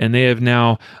 And they have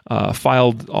now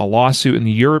filed a lawsuit in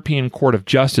the European Court of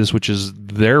Justice, which is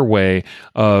their way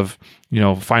of,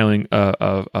 filing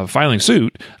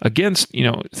suit against,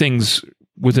 things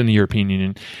within the European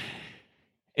Union.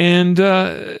 And,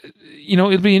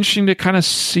 it'll be interesting to kind of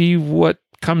see what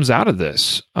comes out of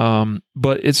this.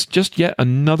 But it's just yet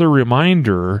another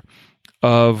reminder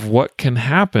of what can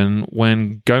happen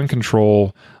when gun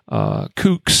control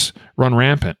kooks run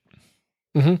rampant.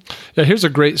 Mm-hmm. Yeah, here's a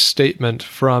great statement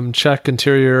from Czech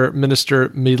Interior Minister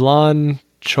Milan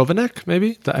Chovanec,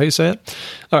 maybe? Is that how you say it?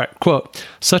 All right, quote,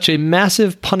 "Such a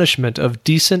massive punishment of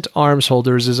decent arms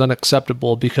holders is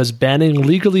unacceptable because banning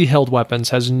legally held weapons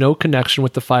has no connection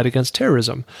with the fight against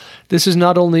terrorism. This is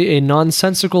not only a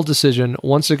nonsensical decision,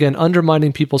 once again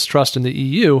undermining people's trust in the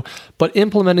EU, but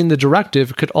implementing the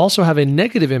directive could also have a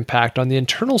negative impact on the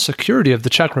internal security of the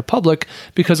Czech Republic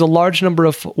because a large number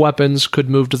of weapons could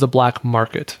move to the black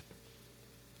market."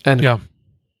 And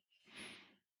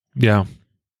Yeah.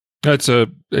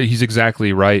 He's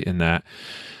exactly right in that.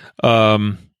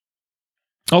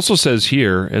 Also says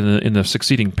here in the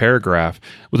succeeding paragraph,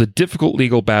 with a difficult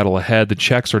legal battle ahead, the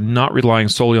Czechs are not relying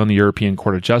solely on the European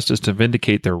Court of Justice to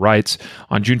vindicate their rights.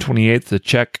 On June 28th, the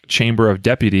Czech Chamber of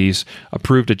Deputies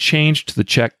approved a change to the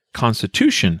Czech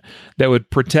constitution that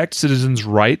would protect citizens'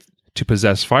 right to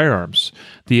possess firearms.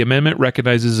 The amendment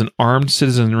recognizes an armed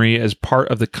citizenry as part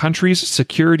of the country's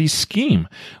security scheme,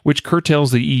 which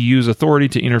curtails the EU's authority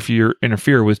to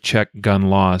interfere with Czech gun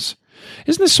laws.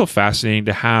 Isn't this so fascinating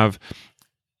to have?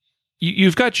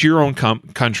 You've got your own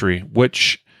country,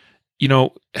 which, the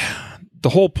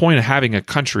whole point of having a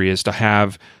country is to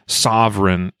have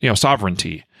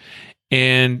sovereignty,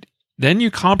 and then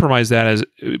you compromise that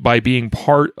by being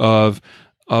part of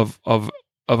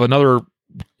another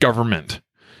government,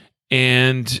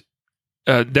 and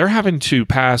they're having to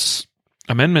pass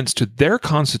amendments to their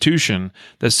constitution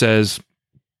that says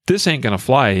this ain't going to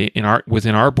fly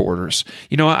within our borders.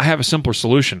 I have a simpler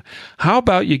solution. How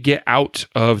about you get out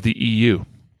of the EU?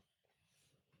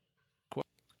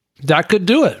 That could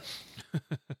do it.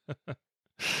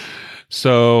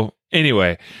 So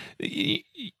anyway,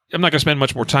 I'm not going to spend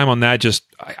much more time on that. Just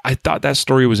I thought that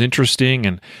story was interesting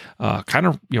and kind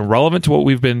of relevant to what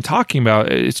we've been talking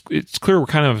about. It's clear we're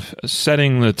kind of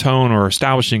setting the tone or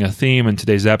establishing a theme in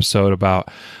today's episode about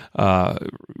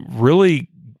really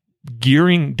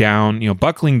gearing down,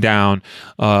 buckling down,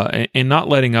 and not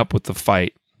letting up with the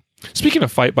fight. Speaking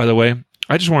of fight, by the way,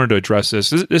 I just wanted to address this.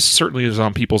 This certainly is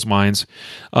on people's minds.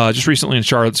 Just recently in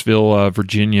Charlottesville,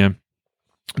 Virginia,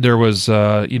 there was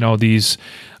these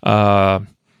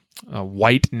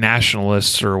white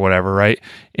nationalists or whatever, right?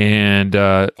 And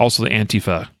also the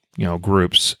Antifa,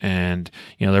 groups. And,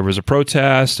 there was a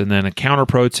protest and then a counter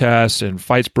protest and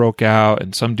fights broke out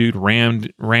and some dude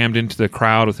rammed into the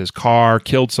crowd with his car,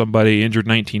 killed somebody, injured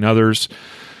 19 others.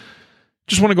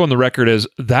 Just want to go on the record as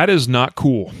that is not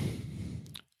cool.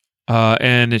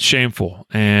 And it's shameful.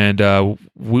 And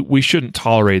we shouldn't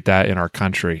tolerate that in our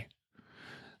country.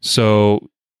 So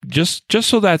just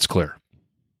so that's clear.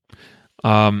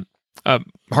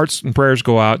 Hearts and prayers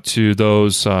go out to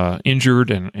those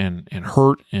injured and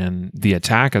hurt in the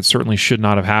attack. It certainly should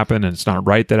not have happened, and it's not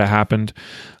right that it happened.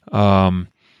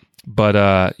 But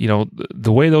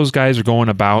the way those guys are going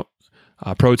about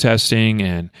protesting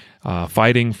and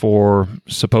fighting for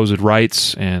supposed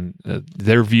rights and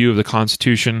their view of the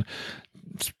Constitution,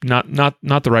 it's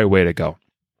not the right way to go.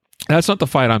 That's not the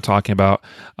fight I'm talking about.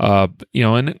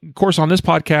 And of course, on this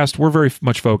podcast, we're very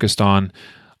much focused on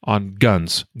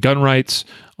guns, gun rights,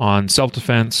 on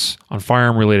self-defense, on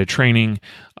firearm-related training.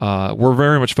 We're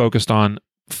very much focused on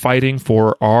fighting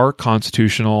for our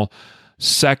constitutional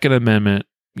Second Amendment,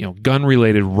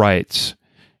 gun-related rights.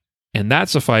 And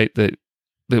that's a fight that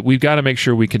we've got to make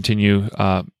sure we continue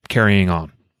carrying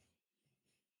on.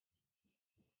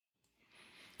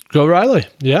 Go Riley.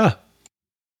 Yeah.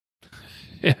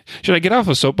 Should I get off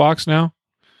a soapbox now?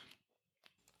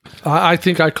 I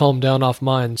think I calmed down off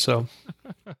mine, so...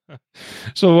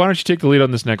 So why don't you take the lead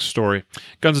on this next story?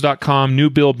 Guns.com, new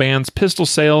bill bans pistol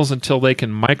sales until they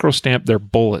can microstamp their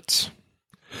bullets.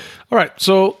 All right,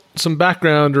 so some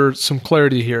background or some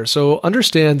clarity here. So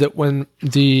understand that when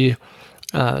the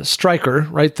striker,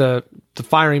 right, the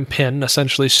firing pin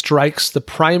essentially strikes the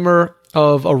primer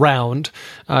of a round,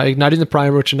 igniting the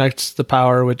primer, which ignites the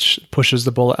power, which pushes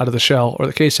the bullet out of the shell or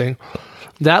the casing,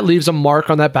 that leaves a mark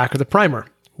on that back of the primer.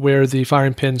 where the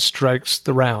firing pin strikes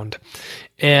the round.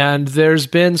 And there's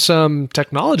been some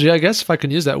technology, I guess, if I can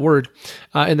use that word,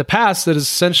 in the past that has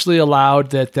essentially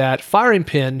allowed that firing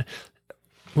pin,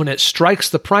 when it strikes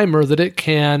the primer, that it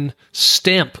can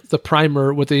stamp the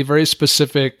primer with a very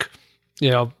specific,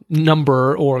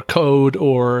 number or code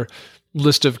or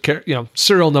list of,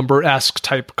 serial number-esque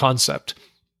type concept.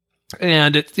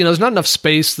 And there's not enough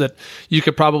space that you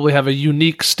could probably have a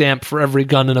unique stamp for every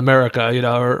gun in America,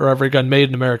 or every gun made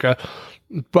in America.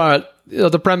 But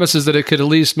the premise is that it could at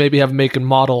least maybe have make and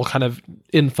model kind of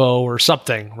info or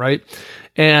something, right?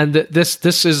 And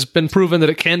this has been proven that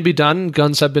it can be done.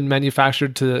 Guns have been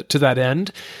manufactured to that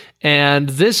end. And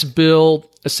this bill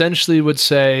essentially would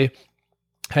say,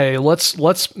 hey, let's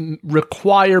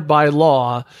require by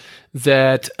law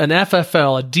that an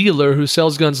FFL, a dealer who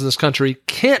sells guns in this country,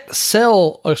 can't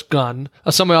sell a gun,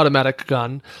 a semi-automatic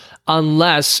gun,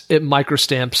 unless it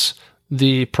microstamps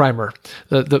the primer,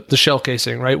 the shell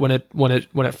casing, right, when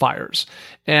it fires.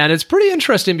 And it's pretty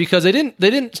interesting because they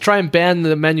didn't try and ban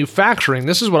the manufacturing.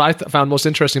 This is what I found most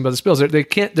interesting about this bill.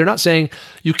 They're not saying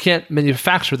you can't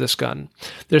manufacture this gun.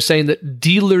 They're saying that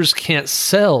dealers can't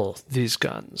sell these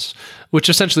guns, which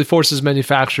essentially forces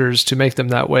manufacturers to make them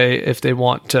that way if they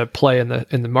want to play in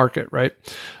the market, right?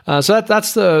 So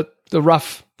that's the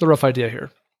rough idea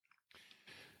here.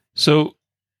 So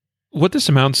what this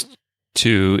amounts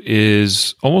to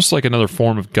is almost like another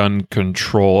form of gun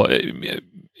control.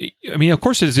 I mean, of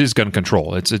course, it is gun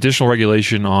control. It's additional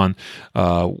regulation on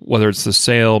whether it's the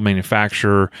sale,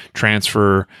 manufacture,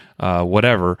 transfer,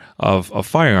 whatever of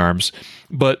firearms.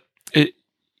 But it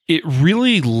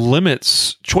really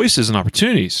limits choices and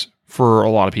opportunities for a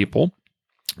lot of people.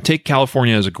 Take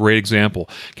California as a great example.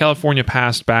 California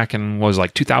passed back in, was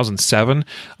like 2007,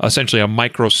 essentially a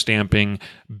micro-stamping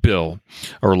bill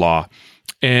or law.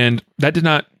 And that did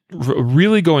not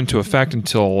really go into effect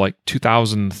until like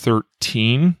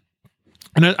 2013.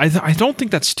 And I don't think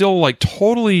that's still like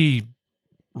totally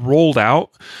rolled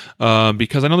out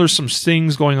because I know there's some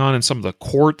things going on in some of the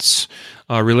courts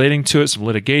relating to it, some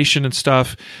litigation and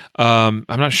stuff. I'm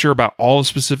not sure about all the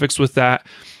specifics with that.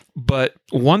 But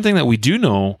one thing that we do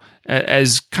know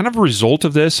as kind of a result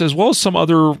of this, as well as some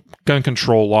other gun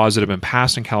control laws that have been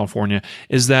passed in California,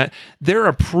 is that their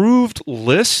approved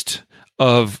list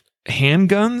of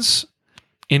handguns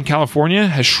in California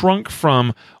has shrunk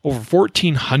from over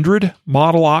 1,400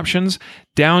 model options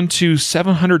down to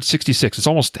 766. It's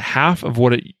almost half of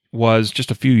what it was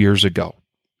just a few years ago.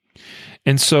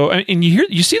 And so, and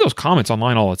you see those comments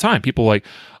online all the time. People like,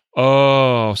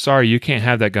 oh, sorry, you can't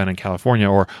have that gun in California.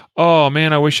 Or, oh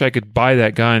man, I wish I could buy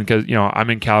that gun because, I'm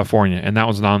in California and that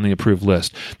was not on the approved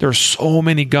list. There are so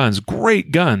many guns,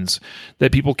 great guns,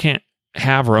 that people can't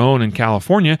have or own in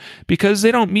California because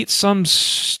they don't meet some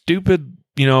stupid,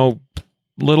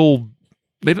 little,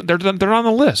 they're on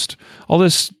the list. All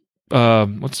this,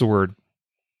 what's the word?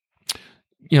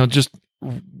 Just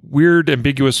weird,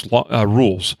 ambiguous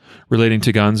rules relating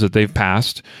to guns that they've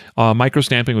passed.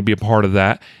 Microstamping would be a part of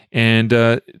that. And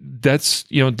that's,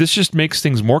 this just makes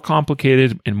things more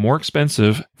complicated and more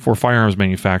expensive for firearms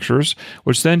manufacturers,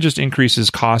 which then just increases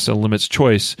cost and limits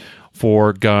choice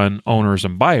for gun owners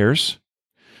and buyers.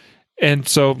 And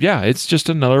so, yeah, it's just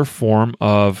another form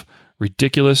of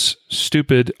ridiculous,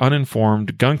 stupid,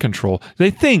 uninformed gun control.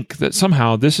 They think that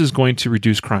somehow this is going to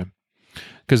reduce crime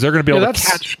because they're going to be able to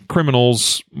catch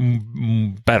criminals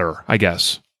better, I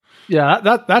guess. Yeah,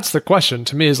 that's the question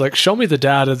to me is like, show me the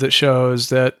data that shows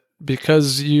that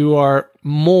because you are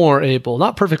more able,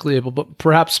 not perfectly able, but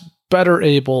perhaps better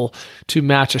able to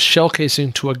match a shell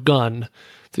casing to a gun,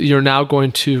 that you're now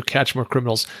going to catch more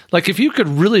criminals. Like if you could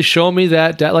really show me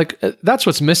that, that's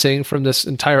what's missing from this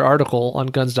entire article on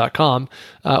guns.com,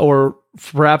 or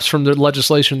perhaps from the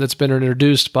legislation that's been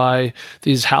introduced by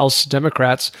these House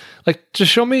Democrats. Like just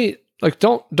show me, like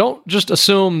don't just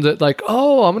assume that like,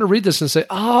 oh, I'm going to read this and say,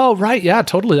 oh, right, yeah,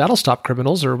 totally, that'll stop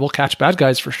criminals or we'll catch bad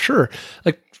guys for sure.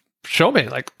 Like show me,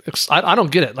 like I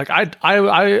don't get it. Like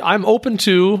I'm open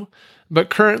to, but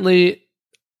currently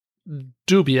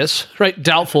dubious, right?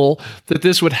 Doubtful that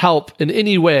this would help in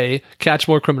any way catch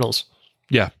more criminals.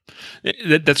 Yeah,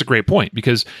 that's a great point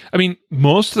because, I mean,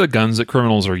 most of the guns that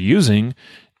criminals are using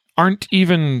aren't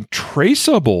even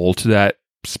traceable to that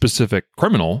specific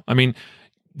criminal. I mean,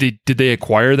 did they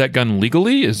acquire that gun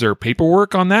legally? Is there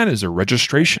paperwork on that? Is there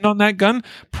registration on that gun?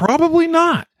 Probably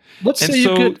not.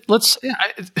 And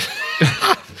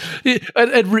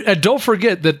don't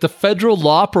forget that the federal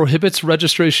law prohibits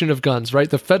registration of guns, right?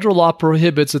 The federal law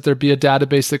prohibits that there be a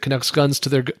database that connects guns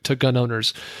to gun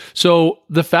owners. So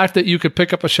the fact that you could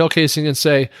pick up a shell casing and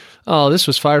say, oh, this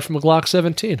was fired from a Glock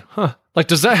 17. Huh. Like,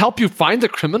 does that help you find the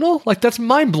criminal? Like, that's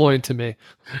mind-blowing to me.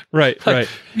 Right, right.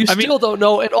 You still don't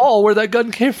know at all where that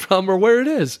gun came from or where it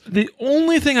is. The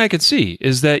only thing I could see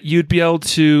is that you'd be able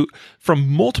to, from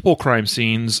multiple crime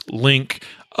scenes, link,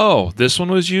 oh, this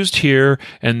one was used here,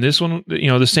 and this one,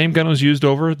 the same gun was used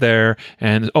over there,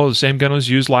 and the same gun was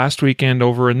used last weekend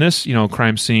over in this,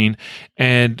 crime scene.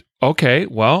 And okay,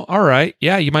 well, all right.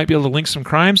 Yeah, you might be able to link some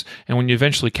crimes, and when you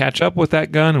eventually catch up with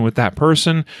that gun and with that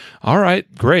person, all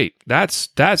right, great. That's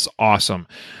awesome.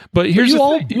 But here's the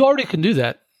thing. You already can do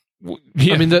that.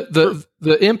 Yeah. I mean,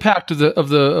 the impact of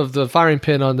the firing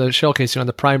pin on the shell casing on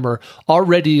the primer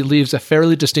already leaves a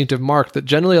fairly distinctive mark that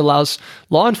generally allows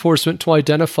law enforcement to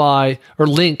identify or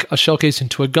link a shell casing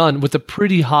to a gun with a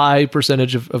pretty high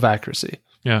percentage of accuracy.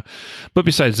 Yeah, but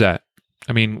besides that,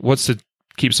 I mean, what's to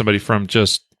keep somebody from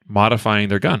just modifying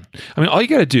their gun? I mean, all you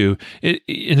got to do, and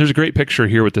there's a great picture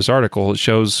here with this article. It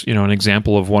shows, an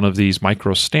example of one of these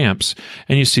micro stamps,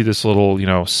 and you see this little,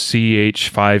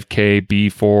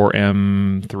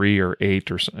 CH5KB4M3 or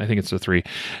 8 or I think it's a 3.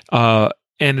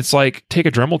 And it's like, take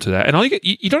a Dremel to that, and all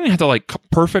you don't even have to like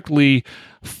perfectly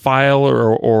file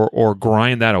or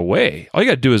grind that away. All you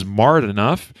got to do is mar it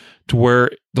enough to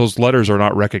where those letters are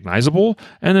not recognizable,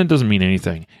 and then it doesn't mean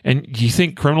anything. And you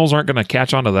think criminals aren't going to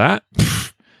catch on to that?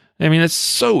 I mean, it's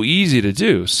so easy to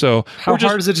do. So how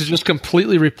hard is it to just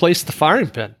completely replace the firing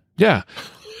pin? Yeah.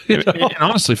 And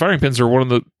honestly, firing pins are one of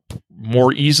the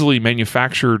more easily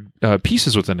manufactured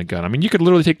pieces within a gun. I mean, you could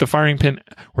literally take the firing pin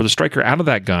or the striker out of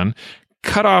that gun,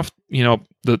 cut off,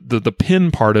 the pin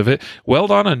part of it,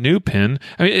 weld on a new pin.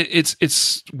 I mean,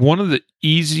 it's one of the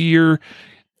easier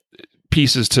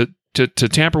pieces to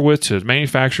tamper with, to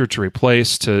manufacture, to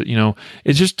replace,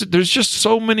 it's just, there's just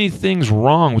so many things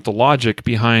wrong with the logic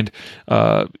behind,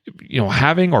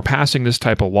 having or passing this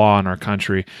type of law in our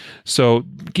country. So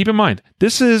keep in mind,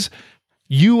 this is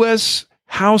U.S.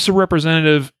 House of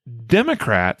Representative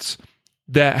Democrats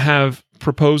that have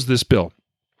proposed this bill.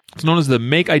 It's known as the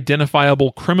Make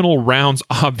Identifiable Criminal Rounds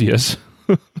Obvious.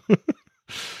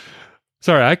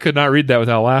 Sorry, I could not read that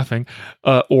without laughing.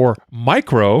 Or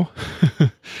micro.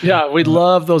 Yeah, we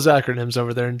love those acronyms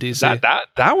over there in DC.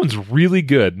 That one's really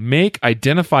good. Make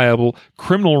identifiable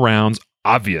criminal rounds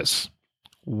obvious.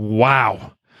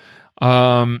 Wow.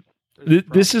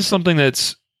 This is something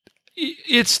it's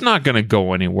not going to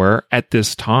go anywhere at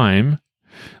this time.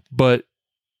 But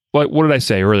like, what did I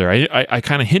say earlier? I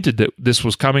kind of hinted that this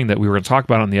was coming, that we were going to talk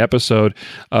about on the episode.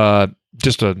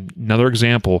 Just another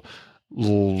example.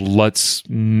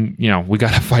 We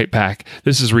got to fight back.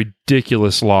 This is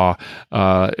ridiculous law,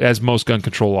 as most gun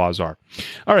control laws are.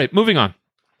 All right, moving on.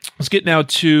 Let's get now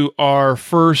to our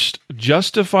first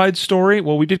justified story.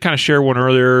 Well, we did kind of share one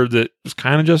earlier that was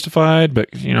kind of justified, but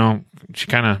she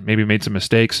kind of maybe made some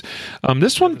mistakes.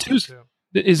 This one too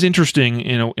is interesting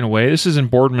in a way. This is in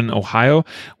Boardman, Ohio,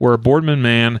 where a Boardman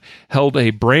man held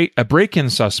a break-in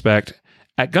suspect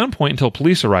at gunpoint until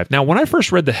police arrived. Now, when I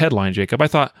first read the headline, Jacob, I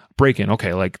thought, break-in,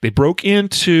 okay, like they broke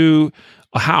into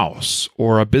a house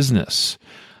or a business.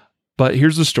 But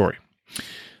here's the story.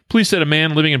 Police said a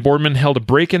man living in Boardman held a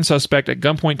break-in suspect at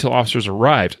gunpoint until officers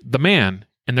arrived. The man,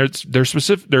 and they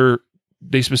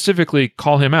specifically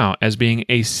call him out as being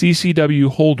a CCW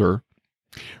holder,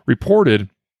 reported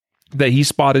that he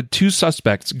spotted two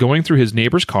suspects going through his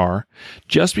neighbor's car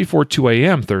just before 2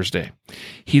 a.m. Thursday.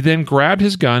 He then grabbed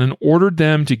his gun and ordered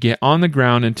them to get on the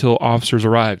ground until officers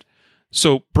arrived.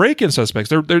 So break-in suspects,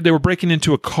 they were breaking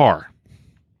into a car.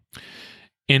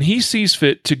 And he sees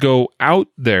fit to go out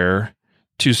there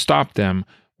to stop them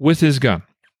with his gun.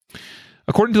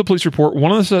 According to the police report,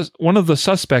 one of the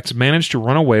suspects managed to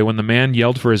run away when the man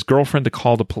yelled for his girlfriend to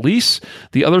call the police.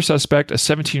 The other suspect, a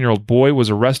 17-year-old boy, was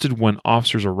arrested when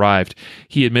officers arrived.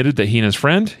 He admitted that he and his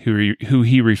friend, who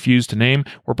he refused to name,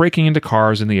 were breaking into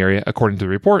cars in the area, according to the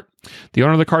report. The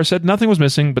owner of the car said nothing was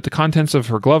missing, but the contents of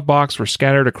her glove box were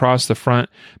scattered across the front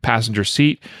passenger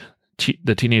seat.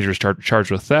 The teenager is charged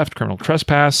with theft, criminal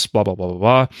trespass, blah, blah, blah,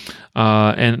 blah,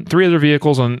 blah. And 3 other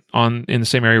vehicles in the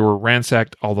same area were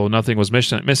ransacked, although nothing was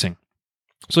missing.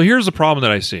 So here's the problem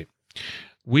that I see.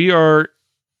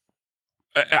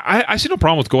 I see no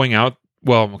problem with going out.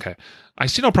 Well, okay. I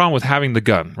see no problem with having the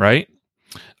gun, right?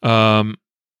 But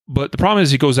the problem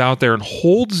is he goes out there and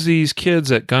holds these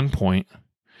kids at gunpoint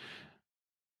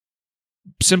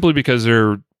simply because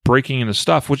they're breaking into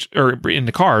stuff, or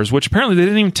into cars, which apparently they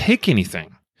didn't even take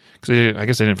anything, because I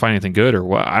guess they didn't find anything good, or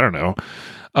what, I don't know.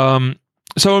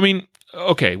 So I mean,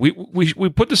 okay, we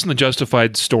put this in the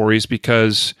justified stories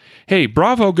because, hey,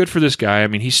 bravo, good for this guy. I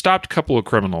mean, he stopped a couple of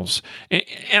criminals, and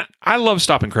I love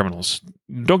stopping criminals.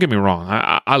 Don't get me wrong,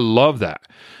 I love that.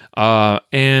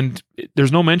 And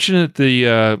there's no mention that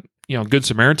the Good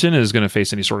Samaritan is going to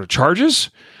face any sort of charges.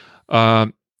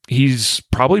 He's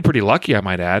probably pretty lucky, I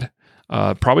might add.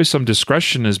 Probably some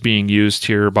discretion is being used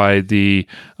here by the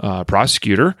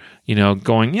prosecutor,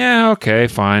 going, yeah, okay,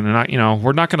 fine. And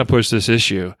we're not going to push this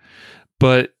issue,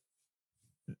 but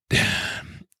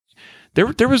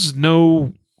there was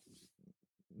no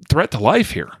threat to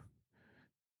life here.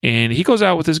 And he goes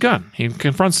out with his gun. He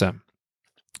confronts them.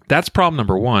 That's problem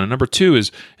number one. And number two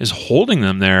is holding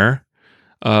them there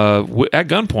at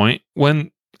gunpoint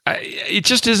when it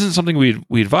just isn't something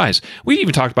we advise. We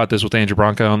even talked about this with Andrew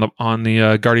Branca on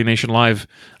the Guardian Nation Live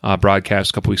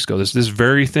broadcast a couple weeks ago. This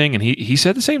very thing, and he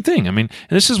said the same thing. I mean,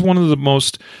 and this is one of the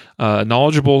most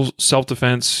knowledgeable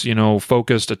self-defense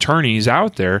focused attorneys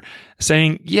out there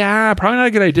saying, yeah, probably not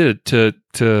a good idea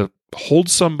to hold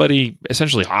somebody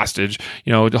essentially hostage,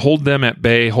 to hold them at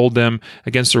bay, hold them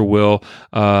against their will,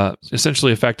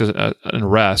 essentially effect an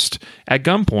arrest at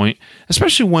gunpoint,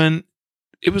 especially when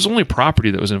it was only property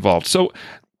that was involved. So,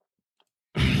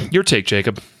 your take,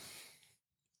 Jacob.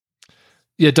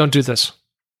 Yeah, don't do this.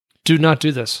 Do not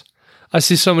do this. I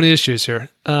see so many issues here.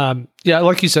 Yeah,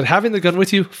 like you said, having the gun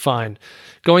with you, fine.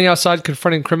 Going outside,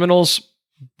 confronting criminals,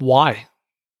 why?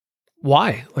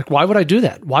 Why? Like, why would I do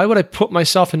that? Why would I put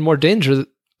myself in more danger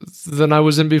than I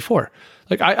was in before?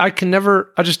 Like, I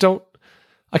can't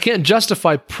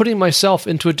justify putting myself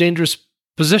into a dangerous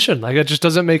position. Like, it just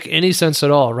doesn't make any sense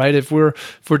at all, right? If we're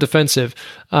defensive,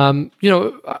 I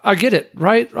get it,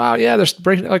 right? Yeah, there's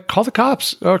breaking. Like, call the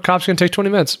cops. Oh, cops can take 20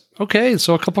 minutes. Okay,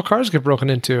 so a couple cars get broken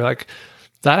into. Like,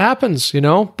 that happens,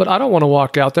 But I don't want to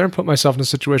walk out there and put myself in a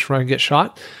situation where I can get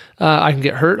shot. I can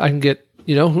get hurt. I can get,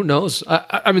 who knows?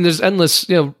 I mean, there's endless.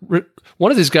 One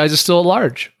of these guys is still at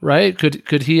large, right?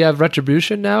 Could he have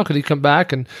retribution now? Could he come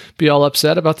back and be all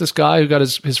upset about this guy who got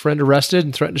his friend arrested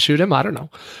and threatened to shoot him? I don't know.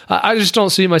 I just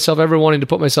don't see myself ever wanting to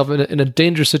put myself in a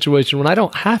dangerous situation when I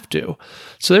don't have to.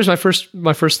 So there's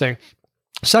my first thing.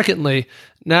 Secondly,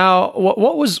 now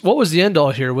what was the end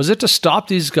all here? Was it to stop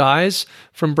these guys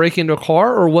from breaking into a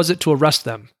car, or was it to arrest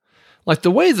them? Like,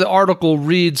 the way the article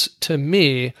reads to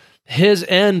me, his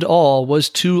end all was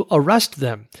to arrest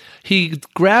them. He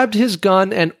grabbed his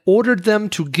gun and ordered them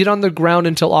to get on the ground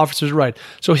until officers arrived.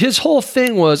 So his whole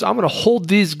thing was, I'm going to hold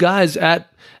these guys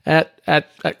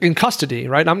in custody,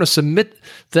 right? I'm going to submit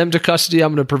them to custody.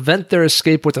 I'm going to prevent their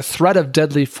escape with a threat of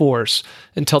deadly force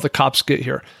until the cops get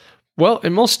here. Well,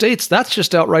 in most states, that's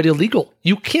just outright illegal.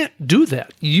 You can't do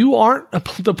that. You aren't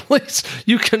the police.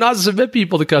 You cannot submit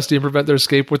people to custody and prevent their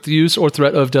escape with the use or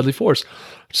threat of deadly force.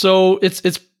 So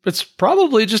it's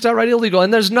probably just outright illegal.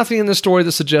 And there's nothing in the story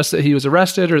that suggests that he was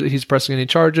arrested or that he's pressing any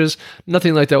charges.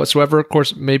 Nothing like that whatsoever. Of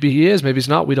course, maybe he is, maybe he's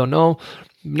not. We don't know.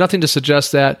 Nothing to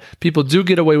suggest that. People do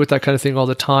get away with that kind of thing all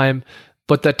the time,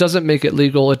 but that doesn't make it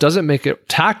legal. It doesn't make it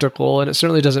tactical, and it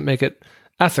certainly doesn't make it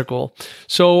ethical.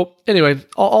 So anyway,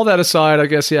 all that aside, I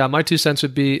guess, yeah, my 2 cents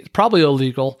would be probably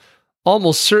illegal,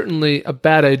 almost certainly a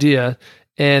bad idea.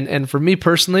 And for me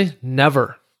personally,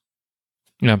 never.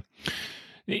 Yeah.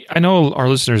 I know our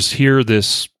listeners hear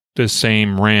this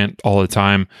same rant all the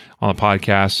time on the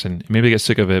podcast, and maybe they get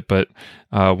sick of it. But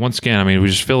once again, I mean, we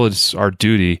just feel it's our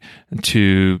duty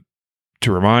to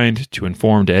remind, to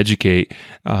inform, to educate.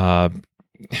 Well,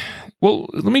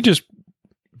 let me just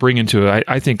bring into it,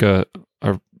 I think, a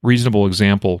reasonable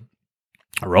example,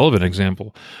 a relevant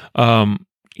example.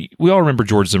 We all remember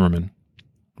George Zimmerman,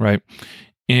 right?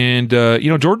 And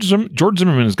George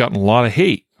Zimmerman has gotten a lot of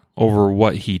hate over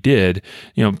what he did.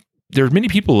 There are many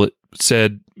people that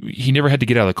said he never had to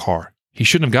get out of the car. He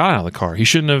shouldn't have got out of the car. He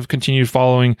shouldn't have continued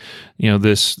following,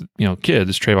 this kid,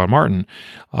 this Trayvon Martin.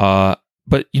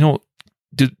 But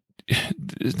the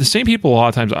same people a lot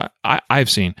of times I've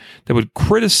seen that would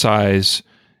criticize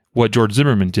what George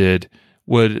Zimmerman did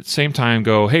would at the same time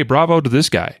go, hey, bravo to this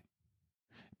guy.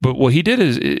 But what he did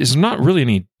is not really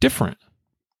any different,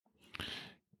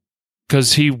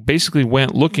 because he basically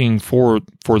went looking for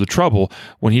the trouble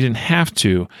when he didn't have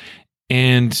to.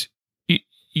 And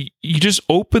you just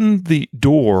opened the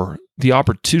door, the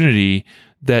opportunity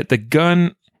that the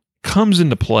gun comes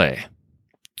into play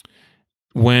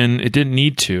when it didn't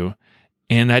need to.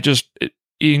 And that just it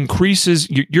increases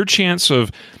your chance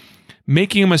of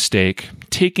making a mistake,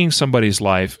 taking somebody's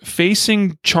life,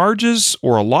 facing charges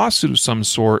or a lawsuit of some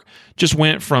sort. Just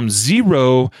went from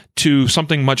 0 to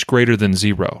something much greater than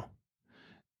 0.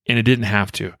 And it didn't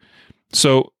have to.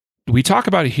 So we talk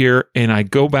about it here, and I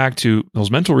go back to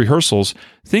those mental rehearsals.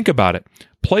 Think about it.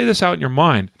 Play this out in your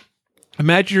mind.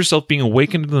 Imagine yourself being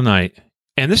awakened in the night.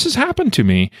 And this has happened to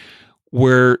me,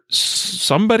 where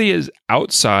somebody is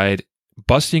outside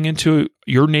busting into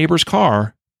your neighbor's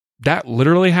car that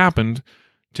literally happened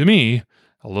to me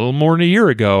a little more than a year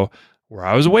ago, where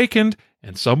I was awakened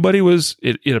and somebody was,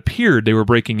 it appeared they were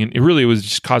breaking in. It really was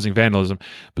just causing vandalism,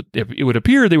 but it would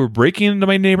appear they were breaking into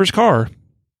my neighbor's car.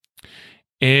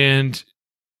 And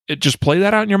it just play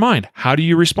that out in your mind. How do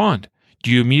you respond?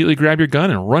 Do you immediately grab your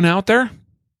gun and run out there?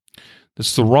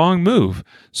 That's the wrong move.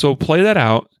 So play that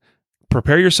out.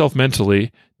 Prepare yourself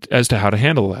mentally as to how to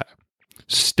handle that.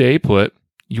 Stay put.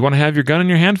 You want to have your gun in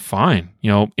your hand? Fine.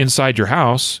 Inside your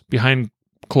house, behind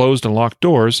closed and locked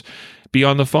doors, be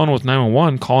on the phone with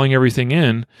 911, calling everything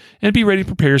in, and be ready to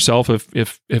prepare yourself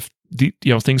if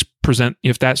things present,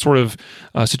 if that sort of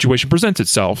situation presents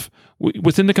itself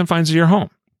within the confines of your home.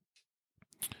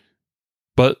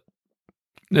 But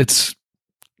let's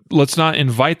not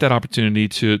invite that opportunity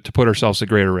to put ourselves at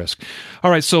greater risk.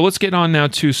 All right, so let's get on now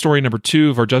to story number 2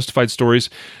 of our justified stories.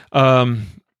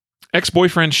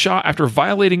 Ex-boyfriend shot after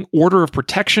violating order of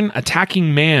protection,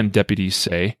 attacking man, deputies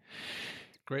say.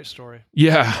 Great story.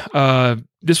 Yeah.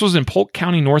 This was in Polk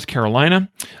County, North Carolina.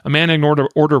 A man ignored an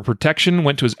order of protection,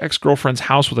 went to his ex-girlfriend's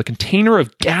house with a container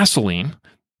of gasoline.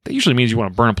 That usually means you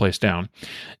want to burn a place down.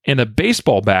 And a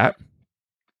baseball bat,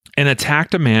 and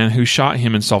attacked a man who shot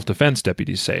him in self-defense,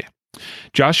 deputies say.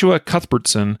 Joshua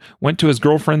Cuthbertson went to his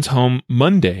girlfriend's home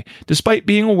Monday, despite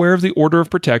being aware of the order of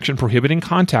protection prohibiting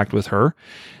contact with her.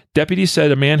 Deputies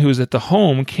said a man who was at the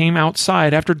home came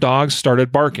outside after dogs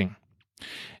started barking,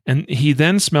 and he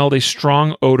then smelled a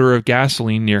strong odor of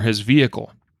gasoline near his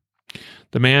vehicle.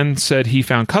 The man said he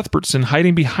found Cuthbertson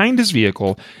hiding behind his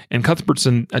vehicle, and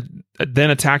Cuthbertson then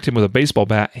attacked him with a baseball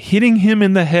bat, hitting him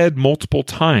in the head multiple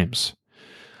times.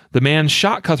 The man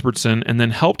shot Cuthbertson and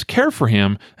then helped care for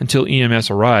him until EMS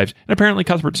arrived. And apparently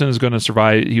Cuthbertson is going to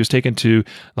survive. He was taken to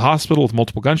the hospital with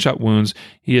multiple gunshot wounds.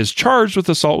 He is charged with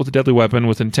assault with a deadly weapon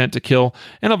with intent to kill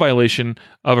and a violation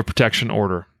of a protection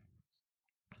order.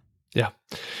 Yeah.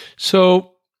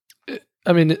 So,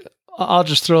 I mean, I'll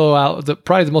just throw out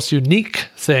probably the most unique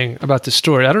thing about this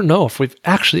story. I don't know if we've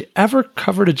actually ever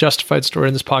covered a justified story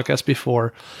in this podcast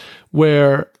before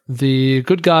where the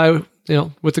good guy,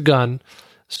 with the gun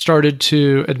started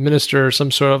to administer some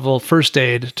sort of first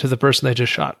aid to the person they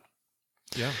just shot.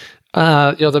 Yeah.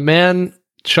 The man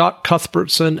shot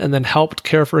Cuthbertson and then helped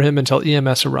care for him until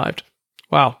EMS arrived.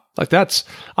 Wow. Like that's,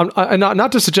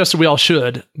 not to suggest that we all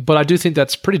should, but I do think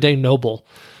that's pretty dang noble.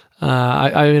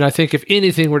 I think if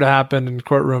anything were to happen in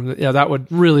courtroom, that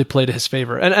would really play to his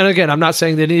favor. And again, I'm not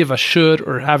saying that any of us should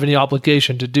or have any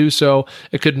obligation to do so.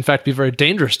 It could in fact be very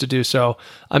dangerous to do so.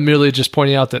 I'm merely just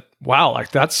pointing out that, wow, like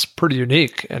that's pretty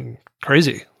unique and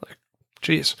crazy. Like,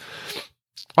 geez.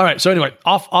 All right. So anyway,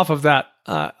 off of that,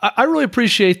 I really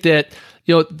appreciate that.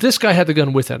 This guy had the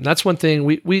gun with him. That's one thing.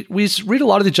 We read a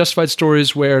lot of the justified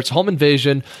stories where it's a home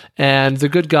invasion and the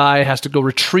good guy has to go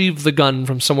retrieve the gun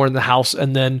from somewhere in the house,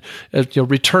 and then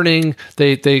returning,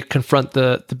 they confront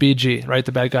the BG, right?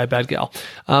 The bad guy, bad gal.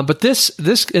 But this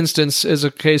instance is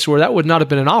a case where that would not have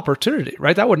been an opportunity,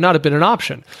 right? That would not have been an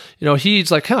option.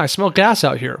 He's like, I smell gas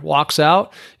out here. Walks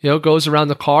out, goes around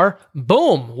the car,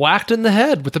 boom, whacked in the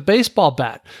head with a baseball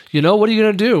bat. What are you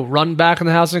going to do? Run back in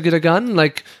the house and get a gun?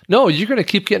 Like, no, you're going to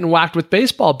keep getting whacked with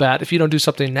baseball bat if you don't do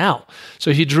something now.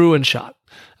 So he drew and shot.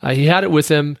 He had it with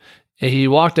him. He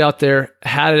walked out there,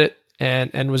 had it,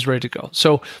 and was ready to go.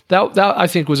 So that I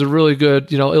think was a really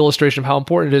good illustration of how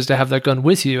important it is to have that gun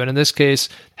with you. And in this case,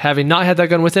 having not had that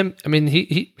gun with him, I mean,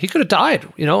 he could have died.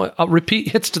 Repeat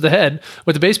hits to the head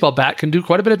with a baseball bat can do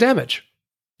quite a bit of damage.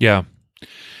 Yeah.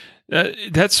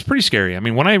 That's pretty scary. I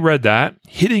mean, when I read that,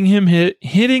 hitting him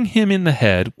in the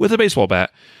head with a baseball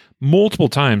bat multiple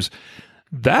times,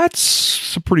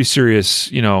 that's a pretty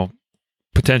serious,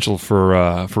 potential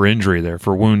for injury there,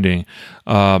 for wounding.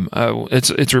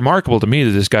 It's remarkable to me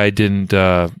that this guy didn't,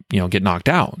 get knocked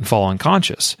out and fall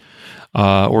unconscious,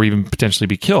 or even potentially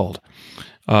be killed.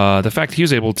 The fact that he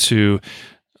was able to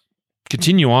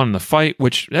continue on in the fight,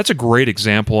 which that's a great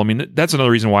example. I mean, that's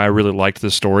another reason why I really liked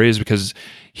this story, is because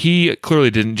he clearly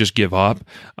didn't just give up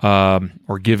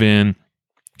or give in.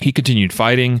 He continued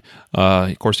fighting.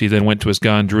 Of course, he then went to his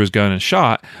gun, drew his gun, and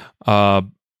shot.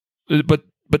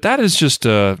 But that is just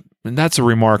that's a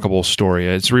remarkable story.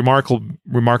 It's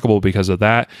remarkable because of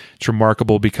that. It's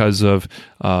remarkable because of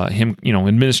him,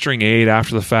 administering aid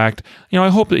after the fact. I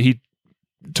hope that he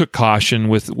took caution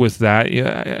with that.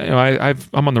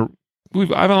 I'm on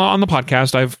the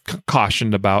podcast, I've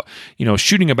cautioned about,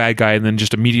 shooting a bad guy and then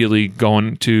just immediately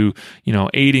going to,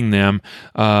 aiding them.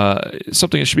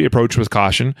 Something that should be approached with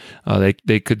caution.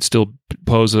 They could still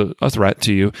pose a threat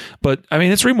to you. But I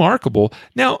mean, it's remarkable.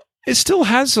 Now, it still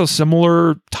has a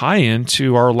similar tie-in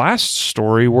to our last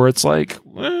story where it's like,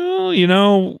 well,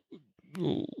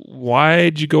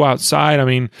 why'd you go outside? I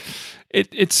mean,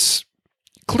 it's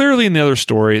clearly in the other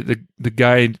story, the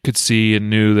guy could see and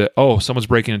knew that, oh, someone's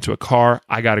breaking into a car.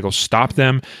 I got to go stop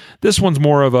them. This one's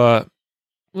more of a,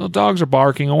 well, dogs are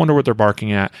barking. I wonder what they're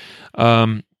barking at.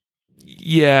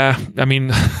 Yeah, I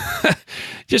mean,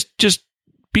 just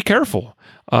be careful.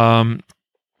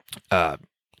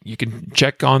 You can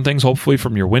check on things, hopefully,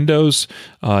 from your windows.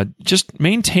 Just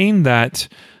maintain that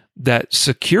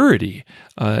security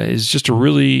is just a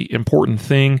really important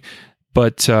thing.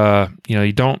 But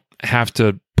you don't have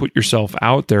to put yourself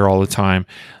out there all the time.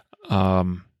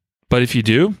 But if you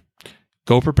do,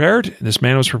 go prepared. This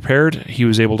man was prepared. He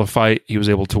was able to fight. He was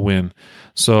able to win.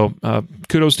 So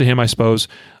kudos to him, I suppose.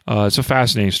 It's a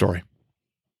fascinating story.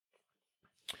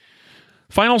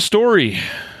 Final story.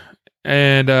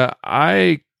 And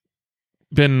I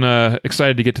been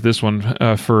excited to get to this one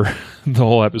for the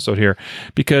whole episode here,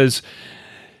 because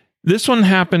this one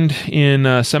happened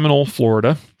in Seminole,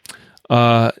 Florida.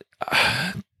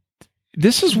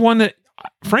 This is one that,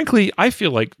 frankly, I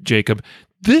feel like, Jacob,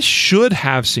 this should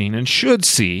have seen and should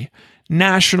see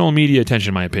national media attention,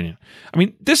 in my opinion. I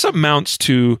mean, this amounts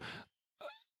to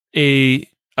a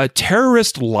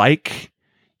terrorist-like,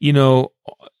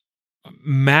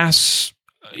 mass,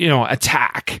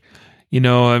 attack.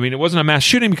 I mean, it wasn't a mass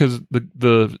shooting because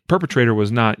the perpetrator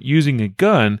was not using a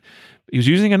gun. He was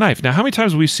using a knife. Now, how many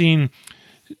times have we seen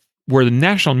where the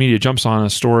national media jumps on a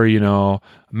story,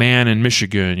 man in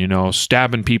Michigan,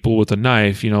 stabbing people with a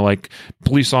knife, like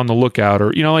police on the lookout,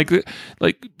 or,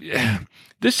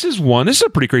 this is a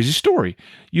pretty crazy story.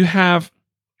 You have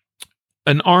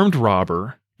an armed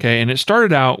robber. Okay, and it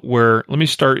started out where, let me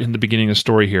start in the beginning of the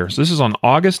story here. So this is on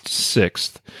August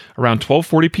 6th, around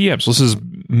 12:40 p.m. So this is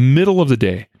middle of the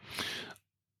day.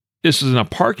 This is in a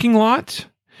parking lot,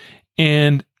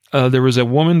 and there was a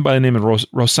woman by the name of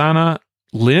Rosanna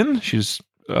Lynn. She's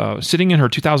sitting in her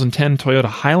 2010 Toyota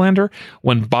Highlander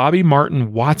when Bobby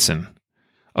Martin Watson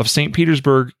of St.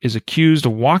 Petersburg is accused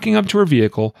of walking up to her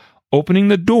vehicle, opening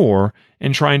the door,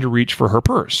 and trying to reach for her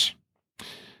purse.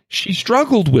 She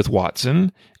struggled with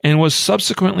Watson and was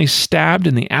subsequently stabbed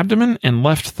in the abdomen and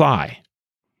left thigh.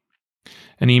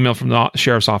 An email from the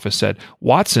sheriff's office said,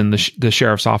 Watson, the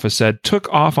sheriff's office said, took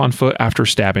off on foot after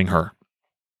stabbing her.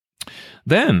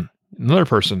 Then, another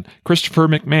person, Christopher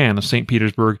McMahon of St.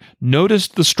 Petersburg,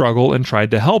 noticed the struggle and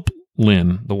tried to help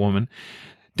Lynn, the woman.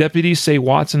 Deputies say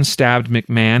Watson stabbed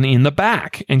McMahon in the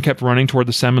back and kept running toward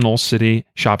the Seminole City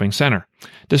shopping center.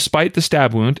 Despite the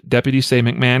stab wound, deputies say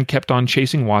McMahon kept on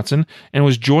chasing Watson and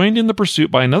was joined in the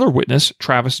pursuit by another witness,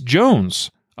 Travis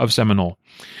Jones of Seminole.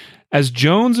 As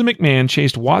Jones and McMahon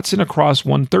chased Watson across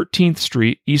 113th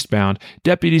Street eastbound,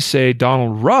 deputies say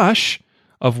Donald Rush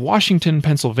of Washington,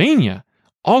 Pennsylvania,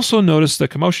 also noticed the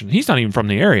commotion. He's not even from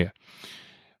the area.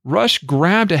 Rush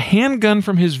grabbed a handgun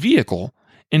from his vehicle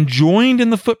and joined in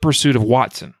the foot pursuit of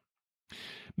Watson.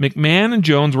 McMahon and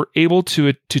Jones were able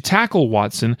to tackle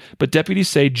Watson, but deputies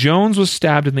say Jones was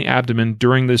stabbed in the abdomen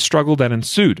during the struggle that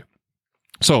ensued.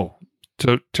 So,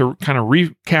 to kind of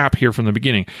recap here from the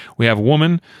beginning, we have a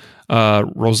woman,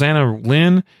 Rosanna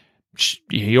Lynn.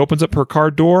 He opens up her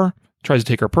car door, tries to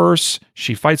take her purse.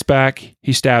 She fights back.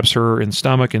 He stabs her in the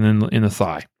stomach and then in the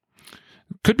thigh.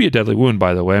 Could be a deadly wound,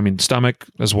 by the way. I mean, stomach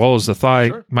as well as the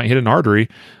thigh might hit an artery.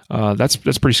 That's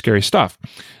pretty scary stuff.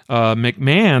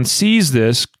 McMahon sees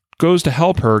this, goes to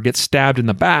help her, gets stabbed in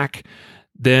the back,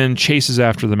 then chases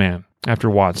after the man, after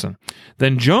Watson.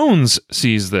 Then Jones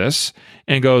sees this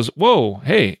and goes, whoa,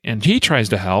 hey, and he tries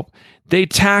to help. They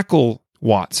tackle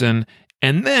Watson,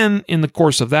 and then in the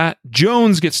course of that,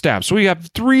 Jones gets stabbed. So we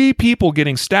have 3 people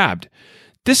getting stabbed.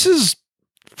 This is,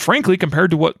 frankly,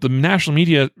 compared to what the national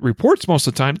media reports most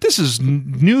of the time, this is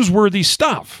newsworthy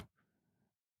stuff.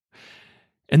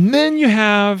 And then you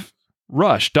have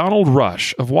Rush, Donald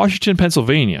Rush of Washington,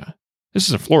 Pennsylvania. This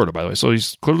is in Florida, by the way, so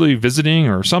he's clearly visiting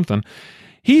or something.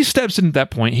 He steps in at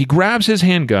that point. He grabs his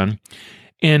handgun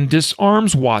and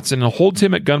disarms Watson and holds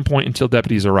him at gunpoint until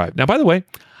deputies arrive. Now, by the way,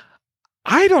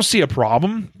 I don't see a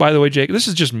problem, by the way, Jake. This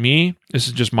is just me. This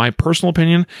is just my personal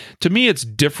opinion. To me, it's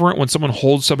different when someone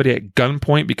holds somebody at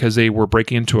gunpoint because they were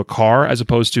breaking into a car, as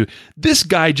opposed to this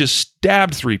guy just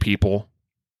stabbed 3 people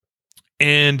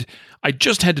and I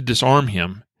just had to disarm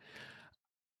him.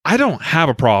 I don't have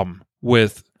a problem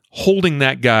with holding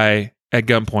that guy at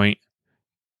gunpoint.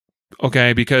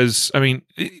 Okay, because I mean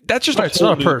that's just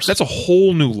that's a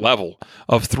whole new level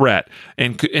of threat,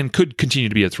 and could continue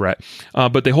to be a threat.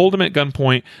 But they hold him at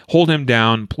gunpoint, hold him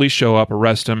down. Police show up,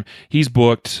 arrest him. He's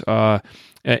booked.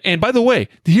 And by the way,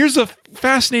 here's a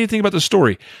fascinating thing about the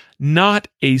story: not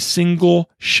a single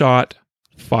shot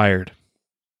fired.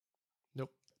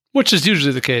 Nope. Which is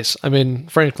usually the case. I mean,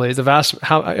 frankly, the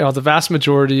vast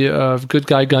majority of good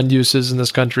guy gun uses in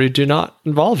this country do not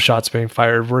involve shots being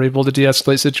fired. We're able to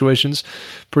de-escalate situations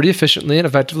pretty efficiently and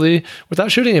effectively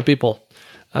without shooting at people.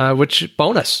 Which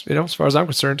bonus, as far as I'm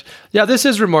concerned. Yeah, this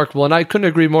is remarkable, and I couldn't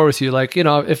agree more with you. Like,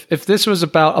 if this was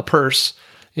about a purse,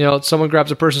 someone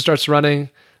grabs a purse and starts running.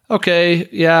 Okay,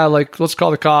 yeah, like let's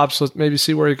call the cops. Let's maybe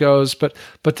see where he goes. But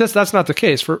that's not the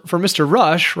case for Mr.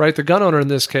 Rush, right? The gun owner in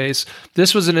this case.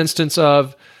 This was an instance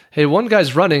of, hey, one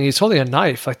guy's running. He's holding a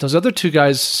knife. Like those other two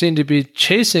guys seem to be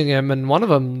chasing him, and one of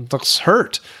them looks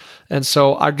hurt. And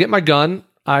so I get my gun.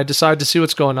 I decide to see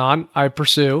what's going on. I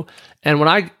pursue. And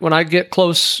when I get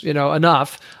close,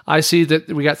 enough, I see that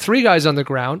we got 3 guys on the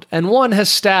ground, and one has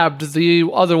stabbed the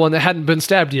other one that hadn't been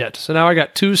stabbed yet. So now I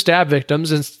got 2 stab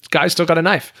victims, and the guy still got a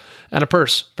knife and a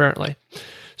purse, apparently.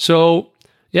 So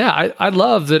yeah, I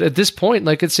love that at this point,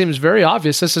 like it seems very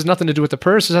obvious. This has nothing to do with the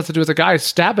purse. This has to do with the guy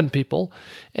stabbing people.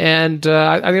 And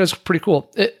I think it was pretty cool.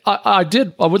 I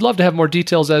would love to have more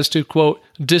details as to, quote,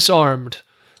 disarmed.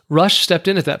 Rush stepped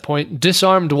in at that point,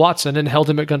 disarmed Watson, and held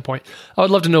him at gunpoint. I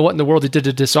would love to know what in the world he did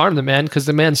to disarm the man, because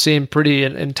the man seemed pretty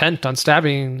intent on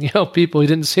stabbing, people. He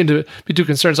didn't seem to be too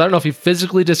concerned. So I don't know if he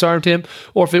physically disarmed him,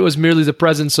 or if it was merely the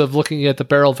presence of looking at the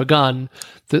barrel of a gun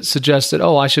that suggested,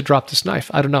 oh, I should drop this knife.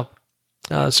 I don't know.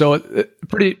 So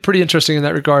pretty interesting in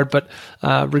that regard. But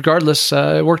regardless,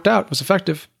 it worked out. It was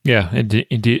effective. Yeah,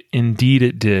 indeed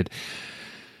it did.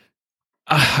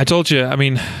 I told you,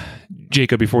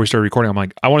 Jacob, before we started recording, I'm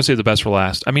like, I want to save the best for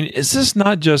last. Is this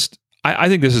not just, I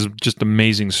think this is just an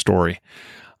amazing story.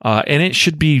 And it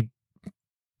should be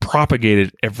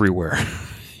propagated everywhere.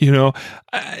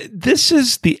 This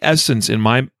is the essence, in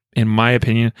my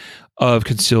opinion, of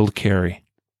concealed carry.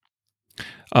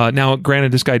 Now,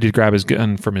 granted, this guy did grab his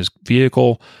gun from his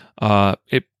vehicle.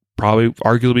 It probably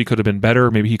arguably could have been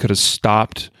better. Maybe he could have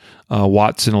stopped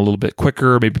Watson a little bit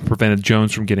quicker, maybe prevented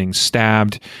Jones from getting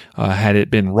stabbed. Had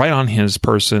it been right on his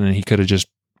person, and he could have just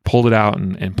pulled it out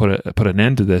and put an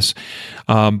end to this.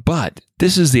 But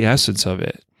this is the essence of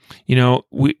it.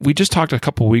 We just talked a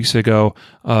couple weeks ago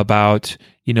about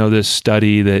this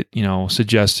study that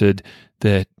suggested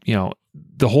that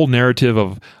the whole narrative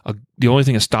of the only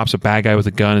thing that stops a bad guy with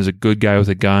a gun is a good guy with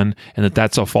a gun, and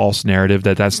that's a false narrative,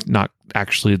 that's not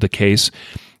actually the case.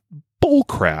 Bull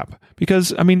crap.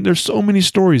 Because, there's so many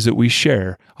stories that we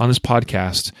share on this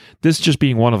podcast, this just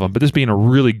being one of them, but this being a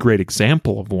really great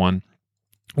example of one,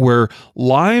 where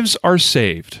lives are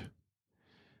saved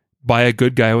by a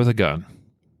good guy with a gun.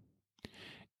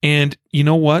 And you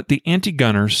know what? The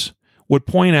anti-gunners would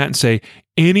point at and say,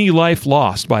 any life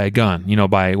lost by a gun,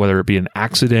 by whether it be an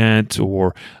accident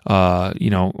or,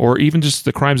 or even just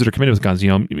the crimes that are committed with guns,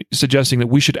 suggesting that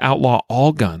we should outlaw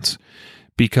all guns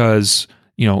because,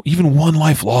 even one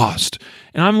life lost.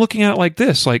 And I'm looking at it like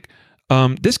this,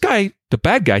 this guy, the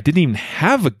bad guy, didn't even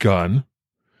have a gun.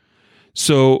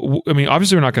 So,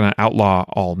 obviously we're not going to outlaw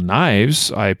all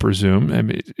knives, I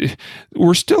presume.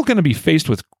 We're still going to be faced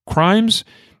with crimes,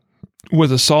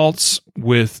 with assaults,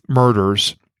 with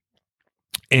murders.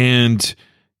 And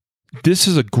this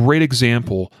is a great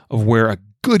example of where a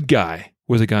good guy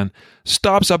with a gun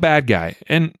stops a bad guy.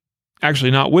 And actually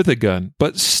not with a gun,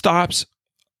 but stops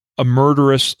a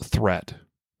murderous threat.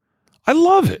 I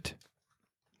love it.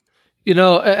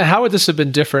 How would this have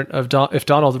been different if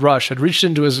Donald Rush had reached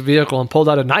into his vehicle and pulled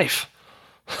out a knife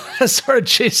and started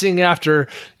chasing after,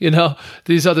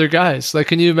 these other guys? Like,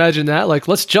 can you imagine that? Like,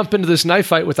 let's jump into this knife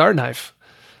fight with our knife.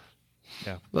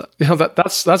 Yeah.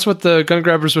 That's what the gun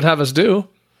grabbers would have us do.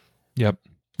 Yep.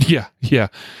 Yeah.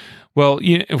 Well,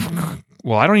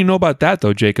 well, I don't even know about that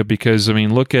though, Jacob, because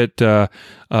look at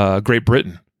Great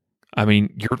Britain.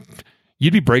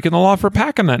 You'd be breaking the law for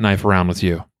packing that knife around with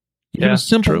you. Even a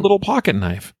simple little pocket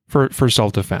knife for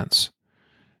self-defense.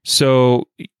 So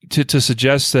to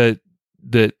suggest that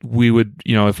we would,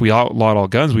 if we outlawed all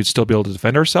guns, we'd still be able to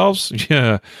defend ourselves.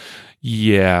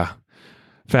 Yeah.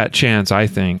 Fat chance, I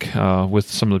think,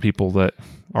 with some of the people that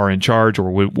are in charge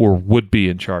or would be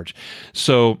in charge.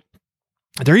 So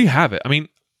there you have it.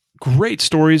 Great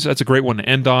stories. That's a great one to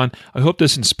end on. I hope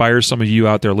this inspires some of you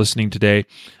out there listening today.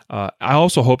 I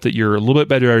also hope that you're a little bit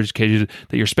better educated,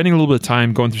 that you're spending a little bit of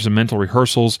time going through some mental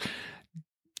rehearsals,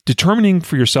 determining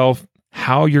for yourself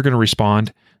how you're going to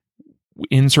respond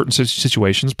in certain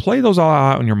situations. Play those all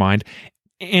out in your mind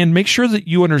and make sure that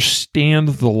you understand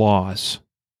the laws.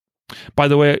 By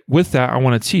the way, with that, I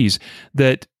want to tease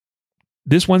that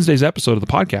this Wednesday's episode of the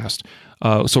podcast.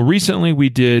 So recently we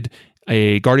did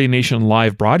a Guardian Nation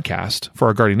live broadcast for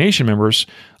our Guardian Nation members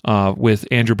with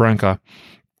Andrew Branca.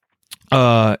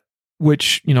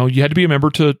 which, you had to be a member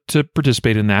to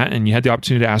participate in that, and you had the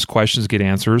opportunity to ask questions, get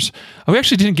answers. We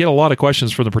actually didn't get a lot of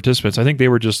questions from the participants. I think they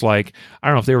were just like, I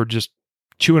don't know if they were just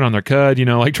chewing on their cud,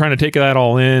 like trying to take that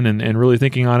all in and really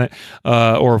thinking on it,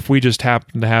 or if we just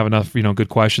happened to have enough, good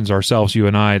questions ourselves, you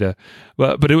and I,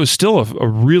 but it was still a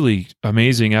really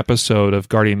amazing episode of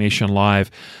Guardian Nation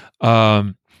Live.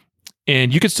 And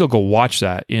you can still go watch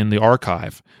that in the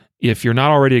archive. If you're not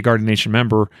already a Guardian Nation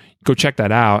member, go check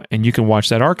that out, and you can watch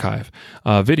that archive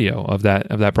video of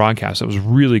that broadcast. It was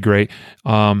really great.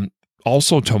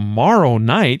 Also, tomorrow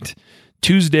night,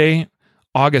 Tuesday,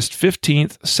 August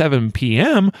 15th, 7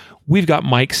 p.m., we've got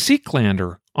Mike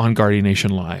Seeklander on Guardian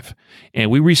Nation Live.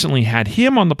 And we recently had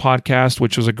him on the podcast,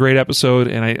 which was a great episode,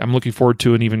 and I'm looking forward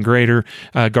to an even greater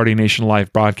Guardian Nation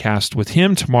Live broadcast with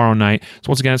him tomorrow night. So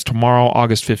once again, it's tomorrow,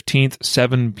 August 15th,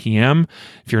 7 p.m.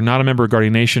 If you're not a member of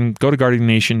Guardian Nation, go to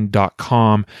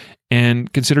guardiannation.com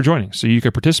and consider joining so you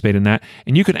can participate in that.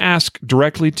 And you can ask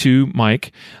directly to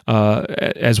Mike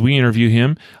as we interview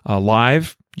him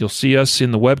live. You'll see us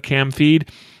in the webcam feed.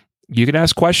 You can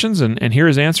ask questions and hear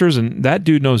his answers, and that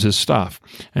dude knows his stuff.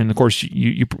 And of course,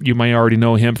 you might already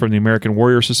know him from the American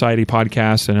Warrior Society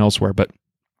podcast and elsewhere. But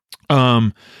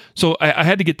so I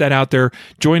had to get that out there.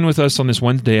 Join with us on this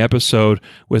Wednesday episode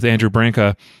with Andrew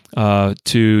Branca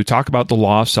to talk about the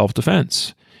law of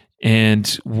self-defense.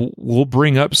 And we'll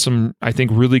bring up some, I think,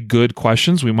 really good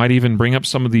questions. We might even bring up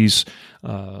some of these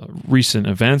recent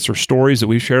events or stories that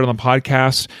we've shared on the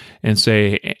podcast and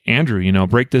say, Andrew,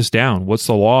 break this down. What's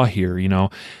the law here?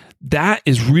 That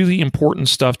is really important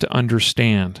stuff to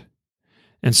understand.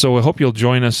 And so I hope you'll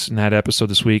join us in that episode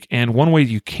this week. And one way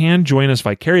you can join us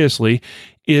vicariously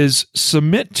is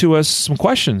submit to us some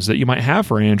questions that you might have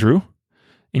for Andrew.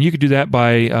 And you could do that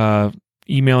by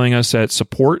emailing us at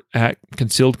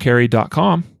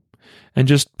support@concealedcarry.com and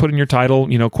just put in your title,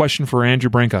 question for Andrew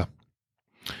Branca.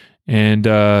 And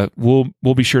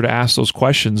we'll be sure to ask those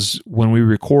questions when we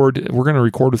record. We're going to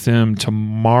record with him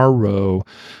tomorrow,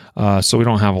 so we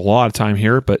don't have a lot of time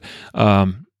here. But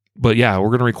yeah, we're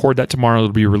going to record that tomorrow.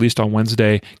 It'll be released on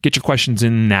Wednesday. Get your questions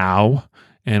in now,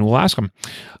 and we'll ask them.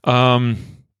 The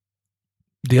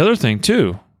other thing,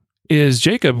 too, is,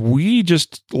 Jacob, we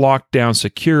just locked down,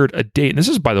 secured a date. And this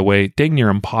is, by the way, dang near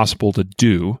impossible to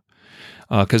do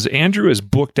because Andrew is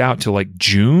booked out to like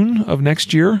June of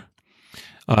next year.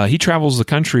 He travels the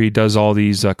country, does all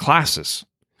these classes.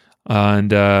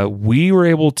 And we were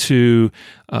able to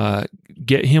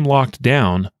get him locked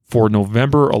down for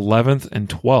November 11th and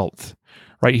 12th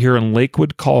right here in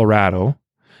Lakewood, Colorado.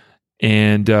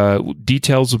 And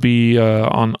details will be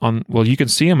well, you can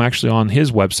see them actually on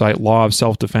his website,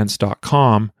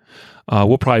 lawofselfdefense.com.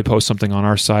 We'll probably post something on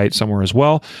our site somewhere as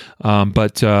well.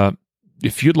 But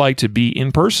if you'd like to be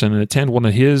in person and attend one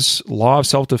of his Law of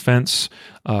Self-Defense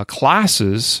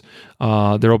classes,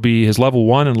 there will be his Level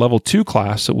 1 and Level 2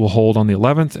 class that we'll hold on the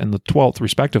 11th and the 12th,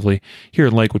 respectively, here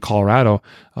in Lakewood, Colorado.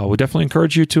 We'll definitely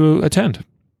encourage you to attend.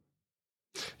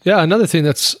 Yeah, another thing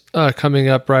that's coming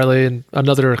up, Riley, and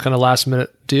another kind of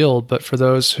last-minute deal, but for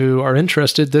those who are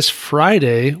interested, this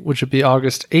Friday, which would be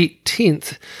August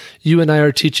 18th, you and I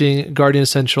are teaching Guardian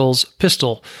Essentials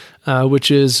Pistol, which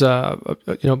is our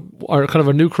kind of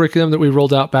a new curriculum that we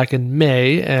rolled out back in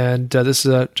May, and this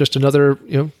is just another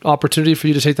opportunity for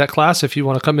you to take that class if you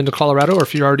want to come into Colorado or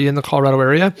if you're already in the Colorado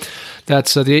area.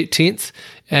 That's the 18th,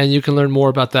 and you can learn more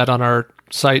about that on our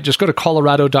site. Just go to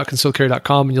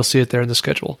colorado.concealedcarry.com and you'll see it there in the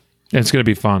schedule. And it's going to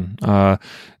be fun.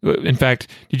 In fact,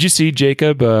 did you see,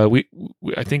 Jacob? I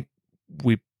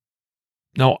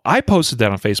posted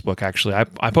that on Facebook, actually. I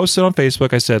posted on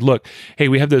Facebook. I said, look, hey,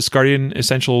 we have this Guardian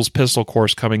Essentials pistol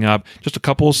course coming up. Just a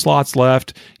couple of slots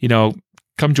left.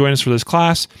 Come join us for this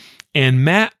class. And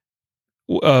Matt,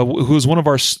 who was one of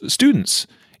our students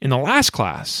in the last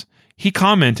class, he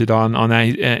commented on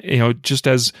that, just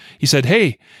as he said,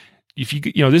 hey,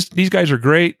 if these guys are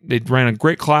great. They ran a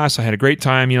great class. I had a great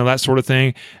time, that sort of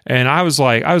thing. And I was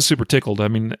super tickled. I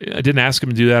mean, I didn't ask him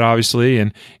to do that, obviously.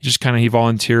 And he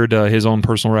volunteered his own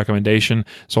personal recommendation.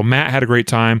 So Matt had a great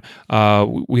time.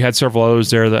 We had several others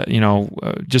there that,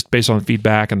 just based on the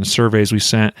feedback and the surveys we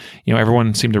sent,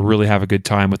 everyone seemed to really have a good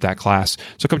time with that class.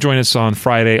 So come join us on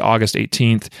Friday, August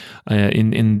 18th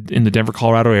in the Denver,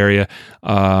 Colorado area.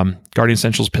 Guardian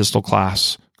Essentials Pistol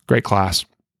class. Great class.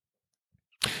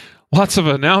 Lots of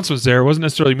announcements there. It wasn't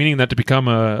necessarily meaning that to become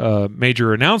a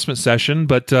major announcement session,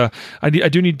 but I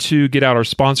do need to get out our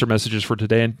sponsor messages for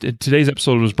today. And today's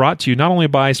episode was brought to you not only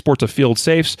by Sports of Field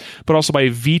Safes, but also by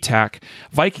VTAC.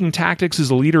 Viking Tactics is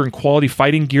a leader in quality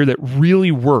fighting gear that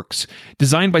really works.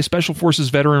 Designed by Special Forces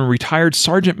veteran retired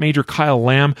Sergeant Major Kyle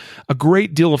Lamb, a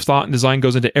great deal of thought and design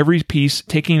goes into every piece,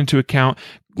 taking into account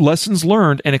lessons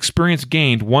learned and experience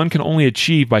gained one can only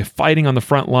achieve by fighting on the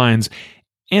front lines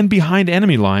and behind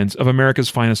enemy lines of America's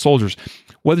finest soldiers.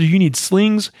 Whether you need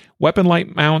slings, weapon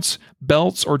light mounts,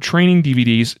 belts, or training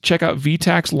DVDs, check out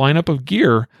VTAC's lineup of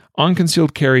gear on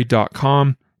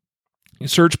concealedcarry.com.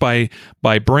 Search by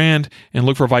brand and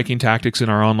look for Viking Tactics in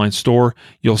our online store.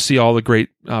 You'll see all the great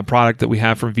product that we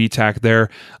have from VTAC there.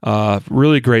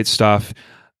 Really great stuff.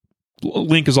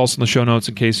 Link is also in the show notes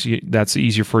in case that's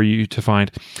easier for you to find.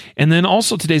 And then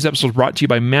also today's episode is brought to you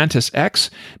by Mantis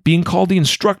X. Being called the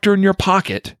instructor in your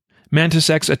pocket, Mantis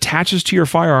X attaches to your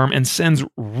firearm and sends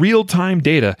real-time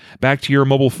data back to your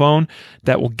mobile phone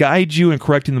that will guide you in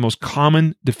correcting the most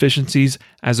common deficiencies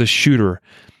as a shooter.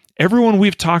 Everyone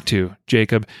we've talked to,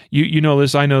 Jacob, you know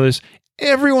this, I know this,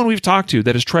 everyone we've talked to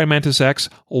that has tried Mantis X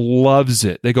loves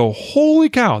it. They go, holy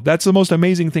cow, that's the most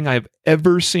amazing thing I've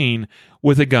ever seen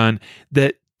with a gun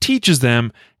that teaches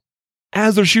them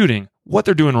as they're shooting what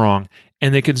they're doing wrong,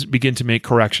 and they can begin to make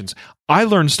corrections. I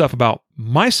learned stuff about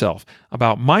myself,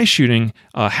 about my shooting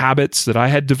habits that I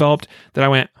had developed that I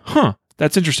went,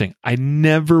 that's interesting. I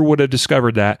never would have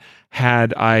discovered that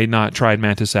had I not tried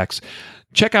Mantis X.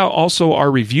 Check out also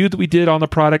our review that we did on the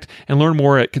product and learn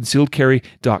more at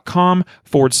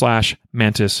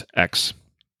concealedcarry.com/Mantis X.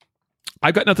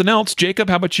 I've got nothing else. Jacob,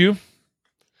 how about you?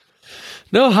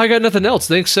 No, I got nothing else.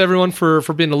 Thanks everyone for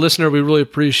being a listener. We really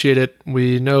appreciate it.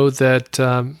 We know that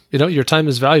your time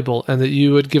is valuable, and that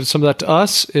you would give some of that to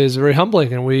us is very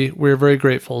humbling, and we're very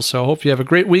grateful. So I hope you have a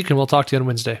great week, and we'll talk to you on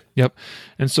Wednesday. Yep.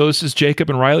 And so this is Jacob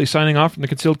and Riley signing off from the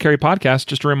Concealed Carry Podcast.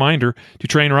 Just a reminder to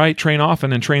train right, train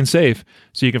often, and train safe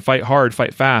so you can fight hard,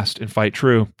 fight fast, and fight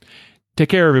true. Take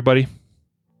care, everybody.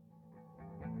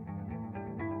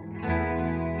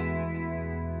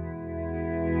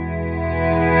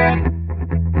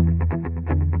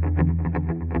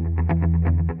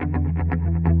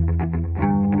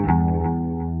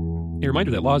 A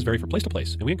reminder that laws vary from place to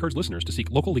place, and we encourage listeners to seek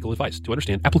local legal advice to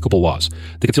understand applicable laws.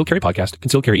 The Concealed Carry Podcast,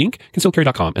 Concealed Carry Inc.,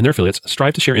 ConcealedCarry.com, and their affiliates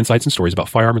strive to share insights and stories about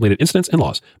firearm-related incidents and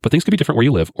laws, but things could be different where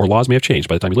you live, or laws may have changed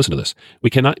by the time you listen to this. We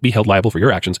cannot be held liable for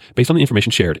your actions based on the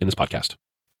information shared in this podcast.